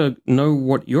love to know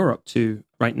what you're up to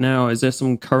right now. Is there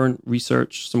some current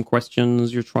research, some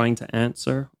questions you're trying to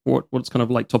answer? What's kind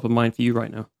of like top of mind for you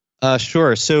right now?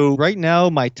 Sure. So right now,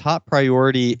 my top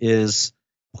priority is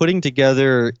putting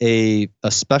together a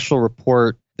special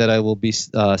report that I will be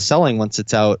selling once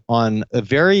it's out on a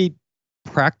very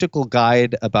practical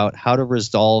guide about how to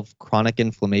resolve chronic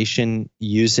inflammation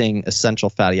using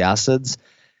essential fatty acids.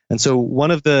 And so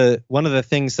one of the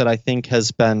things that I think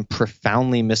has been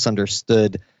profoundly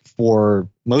misunderstood for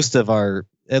most of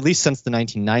at least since the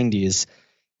 1990s,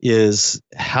 is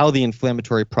how the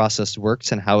inflammatory process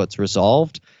works and how it's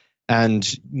resolved. And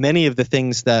many of the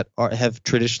things that have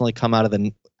traditionally come out of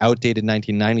the outdated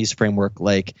 1990s framework,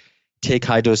 like take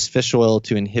high-dose fish oil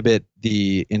to inhibit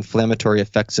the inflammatory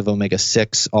effects of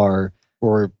omega-6,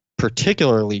 or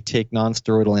particularly take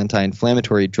non-steroidal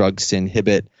anti-inflammatory drugs to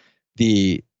inhibit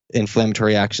the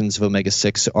inflammatory actions of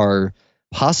omega-6, are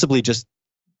possibly just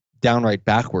downright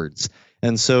backwards.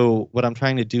 And so what I'm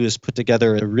trying to do is put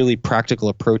together a really practical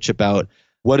approach about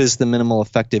what is the minimal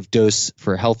effective dose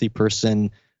for a healthy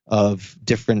person of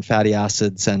different fatty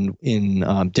acids, and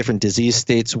in different disease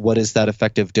states, what is that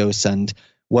effective dose, and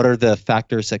what are the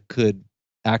factors that could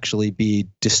actually be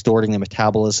distorting the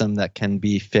metabolism that can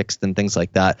be fixed and things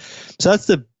like that. So that's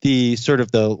the sort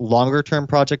of the longer term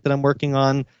project that I'm working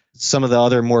on. Some of the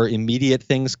other more immediate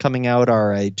things coming out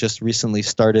are, I just recently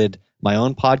started my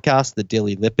own podcast, The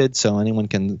Daily Lipid. So anyone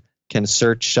can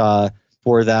search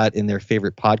for that in their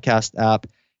favorite podcast app.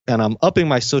 And I'm upping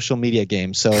my social media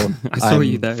game. So I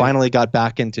finally got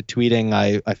back into tweeting.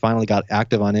 I finally got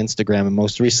active on Instagram. And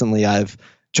most recently, I've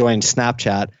joined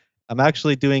Snapchat. I'm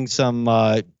actually doing some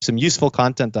useful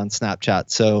content on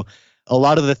Snapchat. So a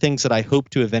lot of the things that I hope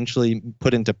to eventually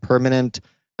put into permanent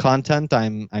content,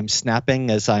 I'm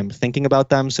snapping as I'm thinking about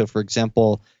them. So for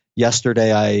example,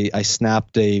 yesterday I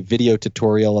snapped a video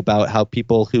tutorial about how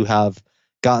people who have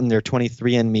gotten their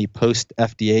 23andMe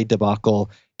post-FDA debacle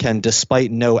can,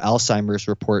 despite no Alzheimer's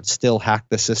report, still hack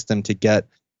the system to get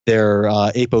their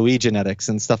ApoE genetics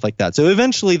and stuff like that. So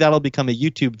eventually that'll become a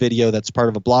YouTube video that's part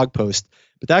of a blog post,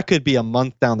 but that could be a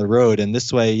month down the road. And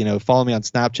this way, follow me on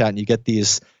Snapchat and you get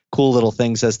these cool little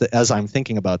things as I'm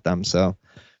thinking about them. So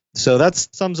that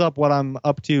sums up what I'm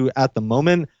up to at the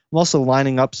moment. I'm also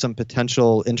lining up some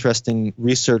potential interesting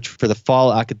research for the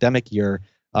fall academic year.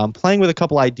 I'm playing with a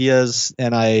couple ideas,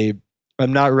 and I'm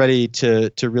not ready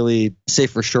to really say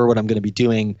for sure what I'm going to be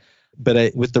doing,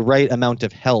 but with the right amount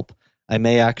of help, I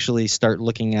may actually start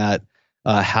looking at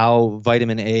how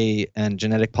vitamin A and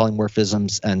genetic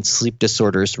polymorphisms and sleep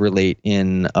disorders relate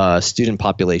in student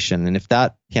population. And if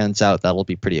that pans out, that'll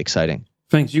be pretty exciting.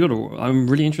 Thanks. I'm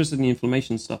really interested in the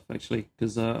inflammation stuff, actually,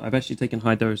 because I've actually taken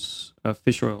high-dose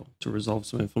fish oil to resolve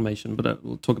some inflammation, but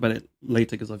we'll talk about it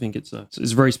later because I think it's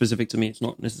very specific to me. It's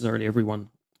not necessarily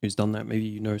everyone who's done that. Maybe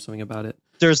you know something about it.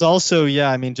 There's also,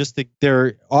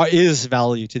 there is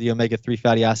value to the omega-3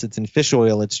 fatty acids in fish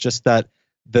oil. It's just that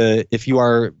if you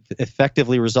are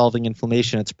effectively resolving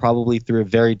inflammation, it's probably through a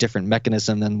very different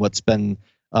mechanism than what's been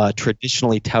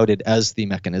traditionally touted as the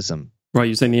mechanism. Right,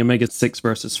 you're saying the omega-6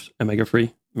 versus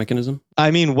omega-3 mechanism?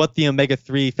 I mean, what the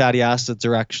omega-3 fatty acids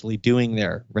are actually doing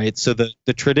there, right? So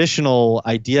the traditional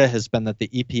idea has been that the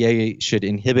EPA should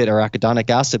inhibit arachidonic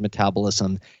acid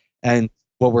metabolism. And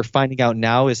what we're finding out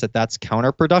now is that that's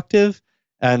counterproductive.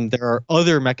 And there are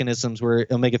other mechanisms where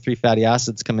omega-3 fatty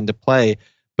acids come into play.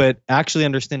 But actually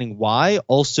understanding why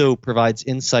also provides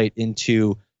insight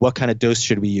into what kind of dose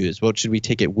should we use? What should we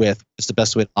take it with? What's the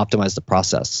best way to optimize the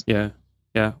process? Yeah.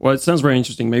 Well, it sounds very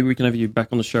interesting. Maybe we can have you back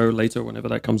on the show later whenever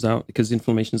that comes out, because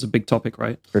inflammation is a big topic,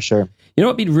 right? For sure. You know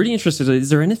what I'd be really interested in? Is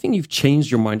there anything you've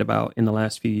changed your mind about in the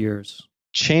last few years?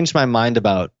 Changed my mind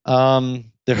about?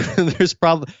 There's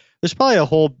probably there's probably a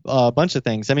whole bunch of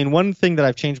things. I mean, one thing that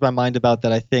I've changed my mind about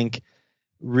that I think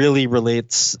really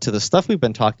relates to the stuff we've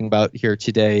been talking about here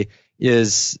today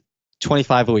is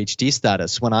 25-OHD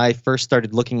status. When I first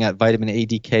started looking at vitamin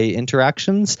ADK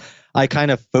interactions, I kind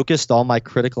of focused all my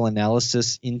critical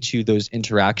analysis into those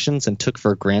interactions and took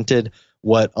for granted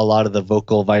what a lot of the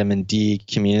vocal vitamin D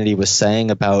community was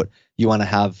saying about you want to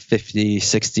have 50,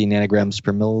 60 nanograms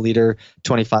per milliliter,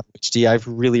 25-HD. I've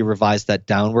really revised that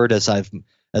downward as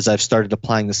I've started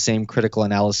applying the same critical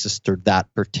analysis to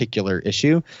that particular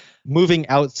issue. Moving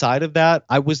outside of that,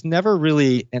 I was never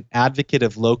really an advocate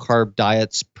of low carb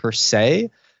diets per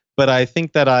se, but I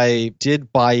think that I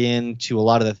did buy into a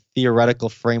lot of the theoretical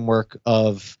framework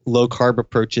of low carb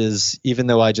approaches, even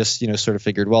though I just, sort of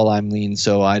figured, well, I'm lean,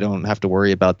 so I don't have to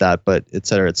worry about that, but et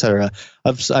cetera, et cetera.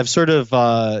 I've sort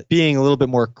of being a little bit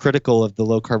more critical of the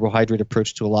low carbohydrate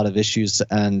approach to a lot of issues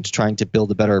and trying to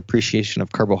build a better appreciation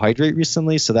of carbohydrate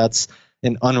recently. So that's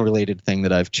an unrelated thing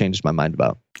that I've changed my mind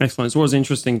about. Excellent. It's always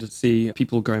interesting to see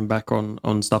people going back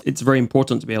on stuff. It's very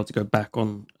important to be able to go back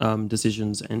on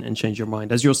decisions and change your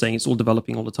mind. As you're saying, it's all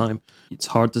developing all the time. It's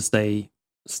hard to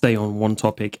stay on one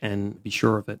topic and be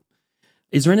sure of it.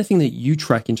 Is there anything that you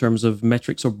track in terms of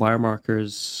metrics or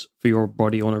biomarkers for your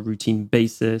body on a routine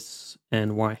basis,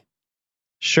 and why?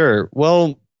 Sure.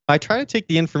 Well, I try to take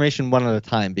the information one at a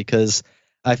time because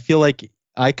I feel like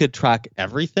I could track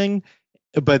everything,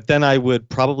 but then I would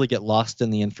probably get lost in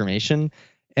the information.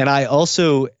 And I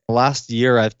also, last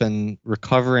year, I've been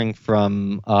recovering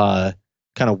from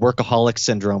kind of workaholic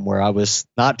syndrome where I was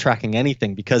not tracking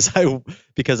anything because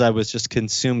I was just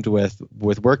consumed with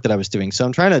work that I was doing. So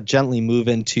I'm trying to gently move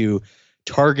into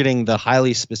targeting the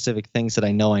highly specific things that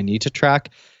I know I need to track.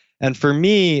 And for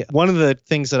me, one of the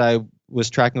things that I was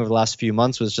tracking over the last few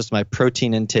months was just my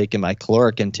protein intake and my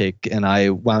caloric intake. And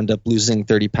I wound up losing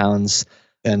 30 pounds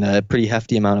and a pretty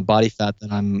hefty amount of body fat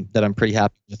that I'm pretty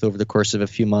happy with over the course of a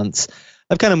few months.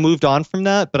 I've kind of moved on from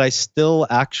that, but I still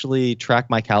actually track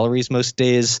my calories most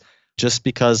days just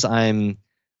because I'm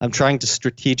trying to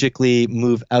strategically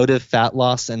move out of fat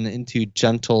loss and into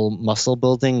gentle muscle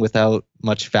building without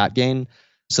much fat gain.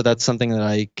 So that's something that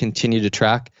I continue to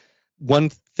track. One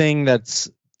thing that's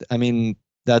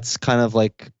kind of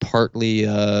like partly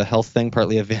a health thing,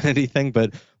 partly a vanity thing,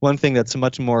 but one thing that's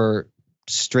much more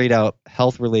straight out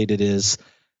health related is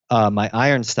my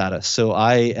iron status. So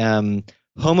I am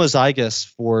homozygous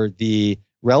for the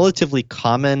relatively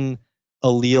common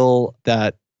allele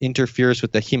that interferes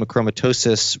with the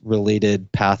hemochromatosis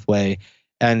related pathway.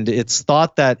 And it's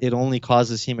thought that it only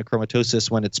causes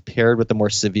hemochromatosis when it's paired with a more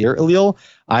severe allele.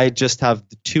 I just have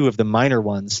two of the minor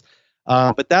ones.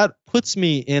 But that puts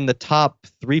me in the top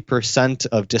 3%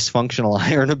 of dysfunctional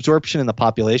iron absorption in the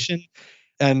population.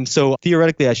 And so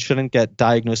theoretically, I shouldn't get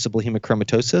diagnosable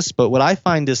hemochromatosis. But what I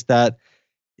find is that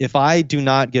if I do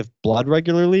not give blood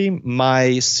regularly,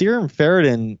 my serum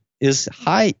ferritin is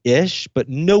high-ish, but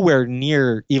nowhere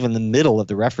near even the middle of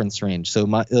the reference range. So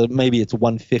maybe it's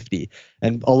 150.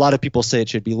 And a lot of people say it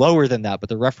should be lower than that, but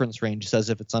the reference range says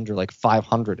if it's under like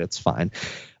 500, it's fine.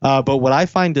 But what I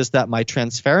find is that my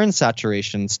transferrin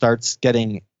saturation starts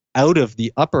getting out of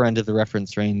the upper end of the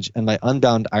reference range, and my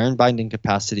unbound iron binding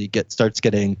capacity starts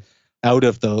getting out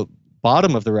of the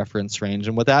bottom of the reference range.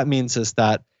 And what that means is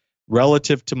that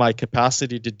relative to my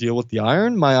capacity to deal with the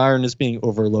iron, my iron is being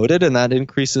overloaded, and that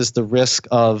increases the risk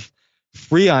of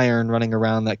free iron running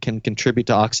around that can contribute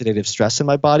to oxidative stress in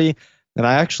my body. And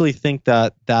I actually think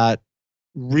that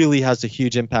really has a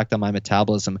huge impact on my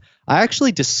metabolism. I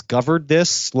actually discovered this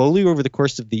slowly over the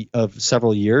course of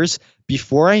several years.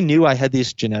 Before I knew I had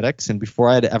these genetics and before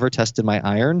I had ever tested my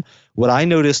iron, what I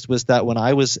noticed was that when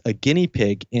I was a guinea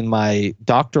pig in my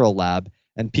doctoral lab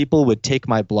and people would take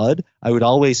my blood, I would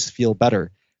always feel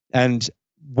better. And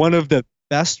one of the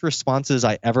best responses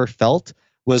I ever felt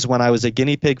was when I was a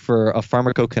guinea pig for a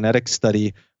pharmacokinetic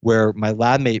study where my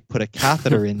lab mate put a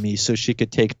catheter in me so she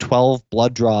could take 12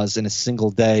 blood draws in a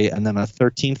single day and then a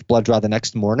 13th blood draw the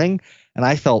next morning. And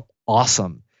I felt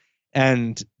awesome.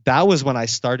 And that was when I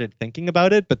started thinking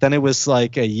about it. But then it was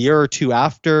like a year or two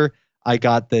after I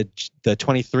got the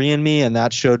 23andMe, and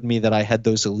that showed me that I had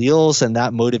those alleles, and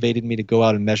that motivated me to go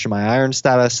out and measure my iron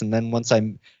status. And then once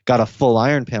I got a full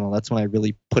iron panel, that's when I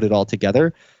really put it all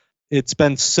together. It's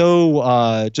been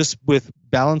so just with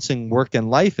balancing work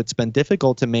and life, it's been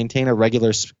difficult to maintain a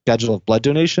regular schedule of blood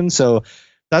donation. So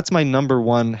that's my number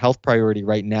one health priority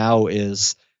right now,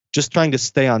 is just trying to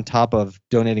stay on top of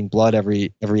donating blood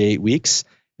every 8 weeks.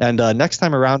 And next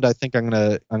time around, I think I'm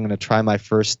gonna try my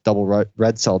first double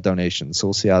red cell donation. So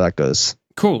we'll see how that goes.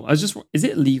 Cool. Is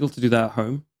it legal to do that at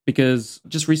home? Because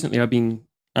just recently I've been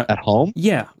at home?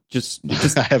 Yeah, just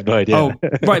I have no idea. oh,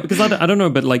 right, because I don't know,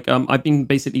 but like I've been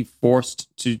basically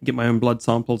forced to get my own blood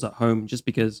samples at home just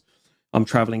because I'm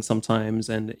traveling sometimes,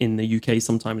 and in the UK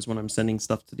sometimes when I'm sending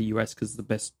stuff to the US, because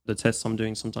the tests I'm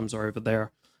doing sometimes are over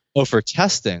there. Oh, for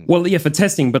testing? Well, yeah, for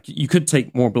testing, but you could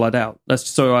take more blood out.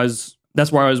 That's why I was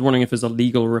wondering if there's a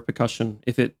legal repercussion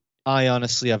if it. I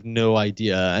honestly have no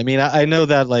idea. I mean, I know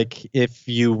that like if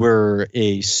you were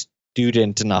a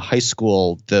student in a high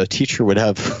school, the teacher would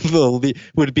have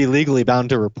would be legally bound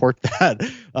to report that.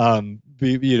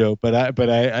 But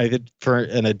I did for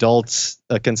an adult,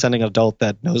 a consenting adult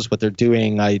that knows what they're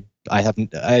doing. I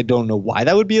don't know why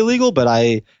that would be illegal, but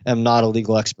I am not a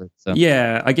legal expert. So.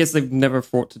 Yeah, I guess they've never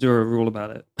thought to do a rule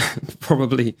about it,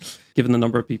 probably, given the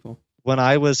number of people. When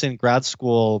I was in grad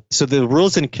school, so the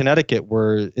rules in Connecticut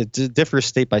it differs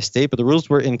state by state, but the rules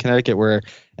were in Connecticut where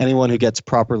anyone who gets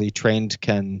properly trained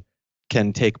can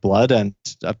take blood, and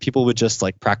people would just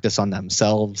like practice on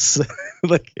themselves,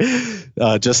 like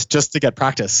just to get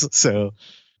practice. So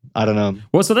I don't know.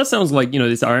 Well, so that sounds like,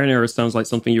 this iron error sounds like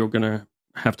something you're going to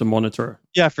have to monitor.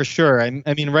 Yeah, for sure. I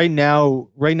mean, right now,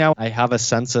 I have a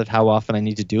sense of how often I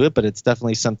need to do it, but it's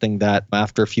definitely something that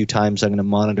after a few times I'm going to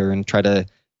monitor and try to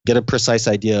get a precise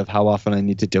idea of how often I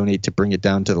need to donate to bring it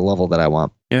down to the level that I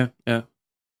want. Yeah.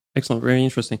 Excellent. Very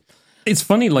interesting. It's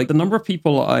funny, like the number of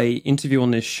people I interview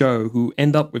on this show who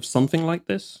end up with something like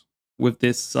this, with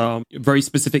this very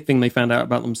specific thing they found out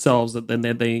about themselves that then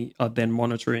they are then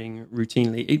monitoring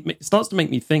routinely. It starts to make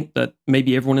me think that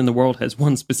maybe everyone in the world has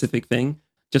one specific thing,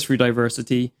 just through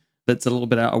diversity, that's a little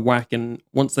bit out of whack. And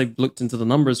once they've looked into the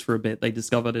numbers for a bit, they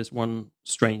discover this one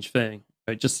strange thing.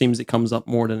 It just seems it comes up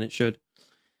more than it should.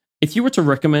 If you were to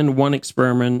recommend one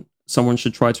experiment someone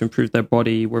should try to improve their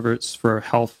body, whether it's for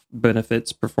health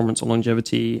benefits, performance, or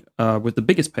longevity, with the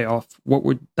biggest payoff, what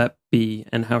would that be,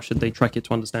 and how should they track it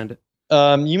to understand it?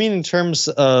 You mean in terms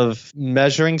of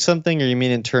measuring something, or you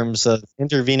mean in terms of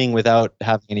intervening without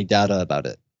having any data about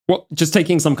it? Well, just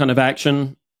taking some kind of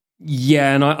action.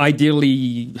 Yeah, and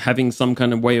ideally having some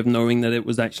kind of way of knowing that it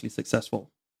was actually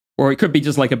successful. Or it could be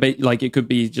just like it could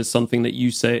be just something that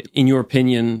you say, in your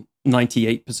opinion,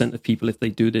 98% of people, if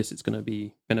they do this, it's going to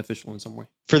be beneficial in some way.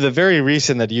 For the very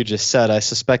reason that you just said, I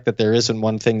suspect that there isn't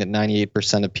one thing that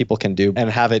 98% of people can do and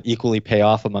have it equally pay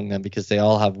off among them, because they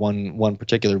all have one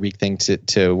particular weak thing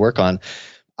to work on.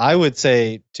 I would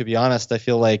say, to be honest, I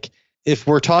feel like if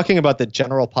we're talking about the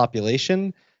general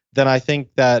population, then I think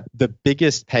that the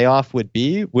biggest payoff would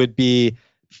be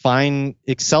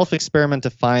self-experiment to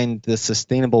find the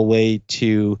sustainable way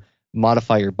to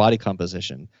modify your body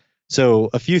composition. So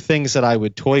a few things that I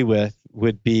would toy with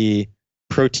would be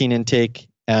protein intake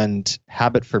and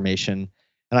habit formation.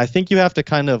 And I think you have to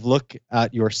kind of look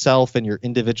at yourself and your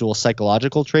individual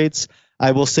psychological traits.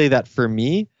 I will say that for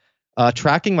me,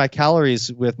 tracking my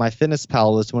calories with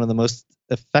MyFitnessPal was one of the most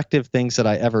effective things that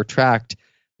I ever tracked,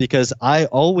 because I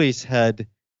always had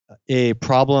a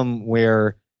problem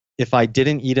where if I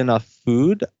didn't eat enough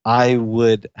food, I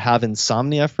would have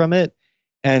insomnia from it.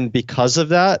 And because of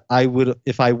that, I would,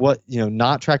 if I was,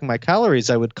 not tracking my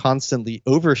calories, I would constantly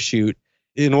overshoot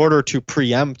in order to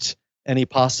preempt any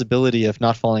possibility of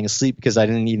not falling asleep because I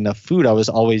didn't eat enough food. I was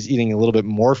always eating a little bit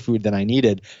more food than I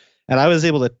needed. And I was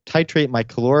able to titrate my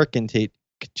caloric intake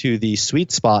to the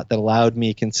sweet spot that allowed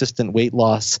me consistent weight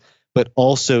loss, but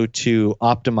also to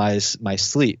optimize my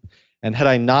sleep. And had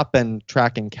I not been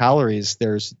tracking calories,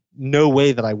 there's no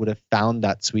way that I would have found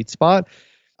that sweet spot.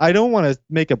 I don't want to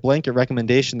make a blanket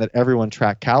recommendation that everyone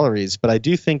track calories, but I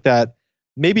do think that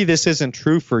maybe this isn't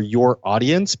true for your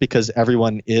audience because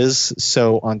everyone is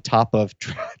so on top of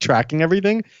tracking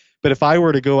everything. But if I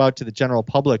were to go out to the general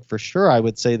public, for sure, I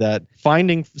would say that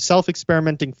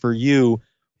self-experimenting for you,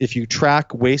 if you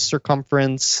track waist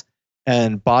circumference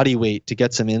and body weight to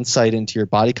get some insight into your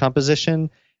body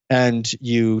composition, and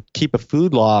you keep a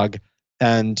food log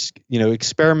and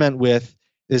experiment with,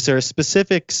 is there a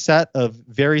specific set of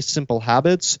very simple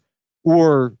habits,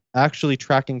 or actually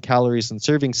tracking calories and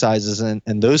serving sizes and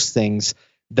those things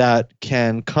that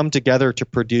can come together to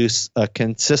produce a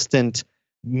consistent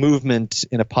movement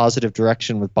in a positive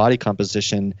direction with body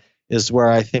composition, is where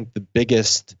I think the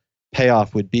biggest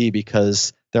payoff would be,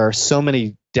 because there are so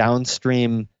many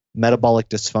downstream metabolic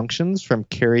dysfunctions from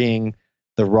carrying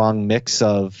the wrong mix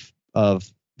of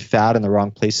fat in the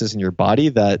wrong places in your body,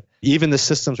 that even the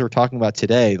systems we're talking about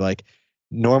today, like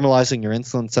normalizing your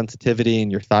insulin sensitivity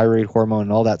and your thyroid hormone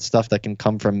and all that stuff that can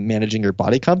come from managing your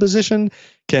body composition,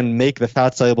 can make the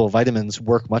fat-soluble vitamins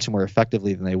work much more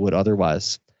effectively than they would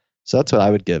otherwise. So that's what I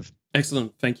would give.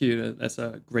 Excellent. Thank you. That's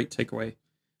a great takeaway.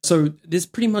 So this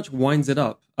pretty much winds it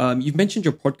up. You've mentioned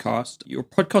your podcast. Your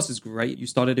podcast is great. You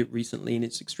started it recently and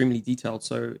it's extremely detailed.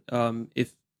 So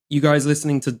if you guys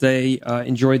listening today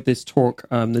enjoyed this talk,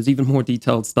 there's even more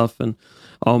detailed stuff and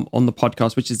on the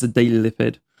podcast, which is the Daily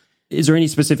Lipid. Is there any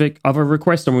specific other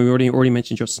request? I mean, we already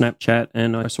mentioned your Snapchat,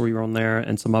 and I saw you were on there,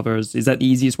 and some others. Is that the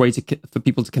easiest way for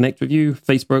people to connect with you?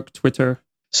 Facebook, Twitter?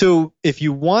 So if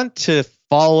you want to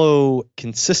follow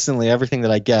consistently everything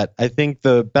that I get, I think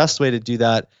the best way to do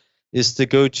that is to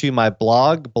go to my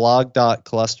blog,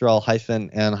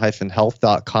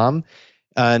 blog.cholesterol-and-health.com.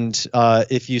 And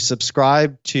if you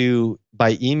subscribe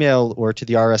by email or to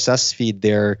the RSS feed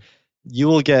there, you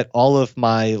will get all of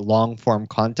my long form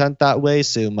content that way.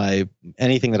 So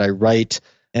anything that I write,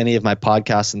 any of my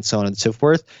podcasts and so on and so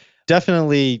forth.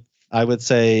 Definitely, I would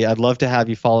say I'd love to have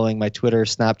you following my Twitter,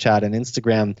 Snapchat, and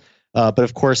Instagram. But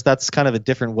of course, that's kind of a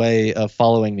different way of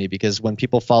following me, because when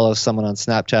people follow someone on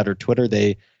Snapchat or Twitter,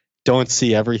 they don't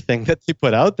see everything that they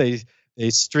put out. They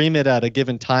stream it at a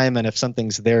given time, and if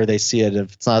something's there, they see it.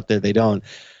 If it's not there, they don't.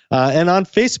 And on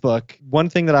Facebook, one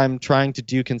thing that I'm trying to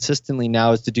do consistently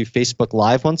now is to do Facebook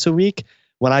Live once a week.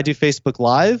 When I do Facebook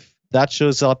Live, that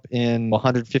shows up in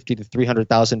 150 to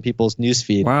 300,000 people's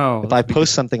newsfeed. Wow. If I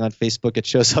post something on Facebook, it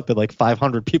shows up at like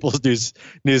 500 people's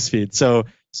newsfeed. So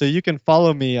you can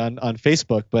follow me on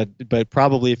Facebook, but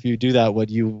probably if you do that, what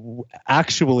you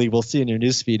actually will see in your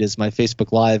newsfeed is my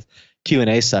Facebook Live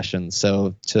Q&A sessions.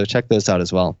 So check those out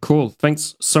as well. Cool.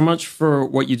 Thanks so much for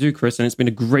what you do, Chris. And it's been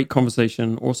a great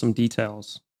conversation. Awesome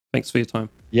details. Thanks for your time.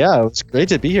 Yeah, it's great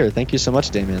to be here. Thank you so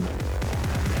much, Damien.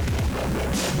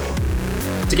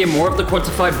 To get more of The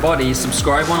Quantified Body,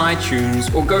 subscribe on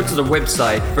iTunes or go to the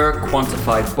website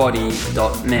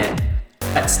thequantifiedbody.net.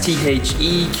 That's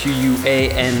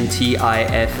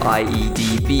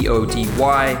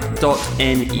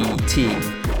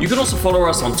thequantifiedbody.net. You can also follow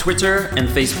us on Twitter and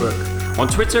Facebook. On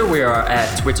Twitter, we are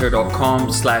at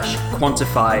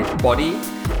twitter.com/quantifiedbody.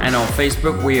 And on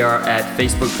Facebook, we are at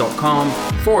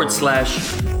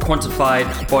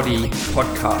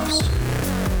facebook.com/quantifiedbodypodcast.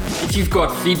 If you've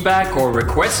got feedback or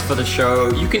requests for the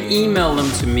show, you can email them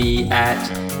to me at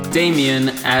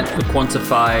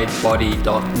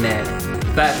damien@thequantifiedbody.net.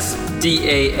 That's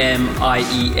DAMIEN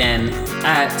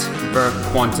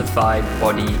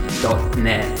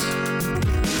 @thequantifiedbody.net.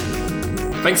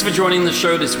 Thanks for joining the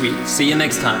show this week. See you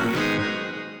next time.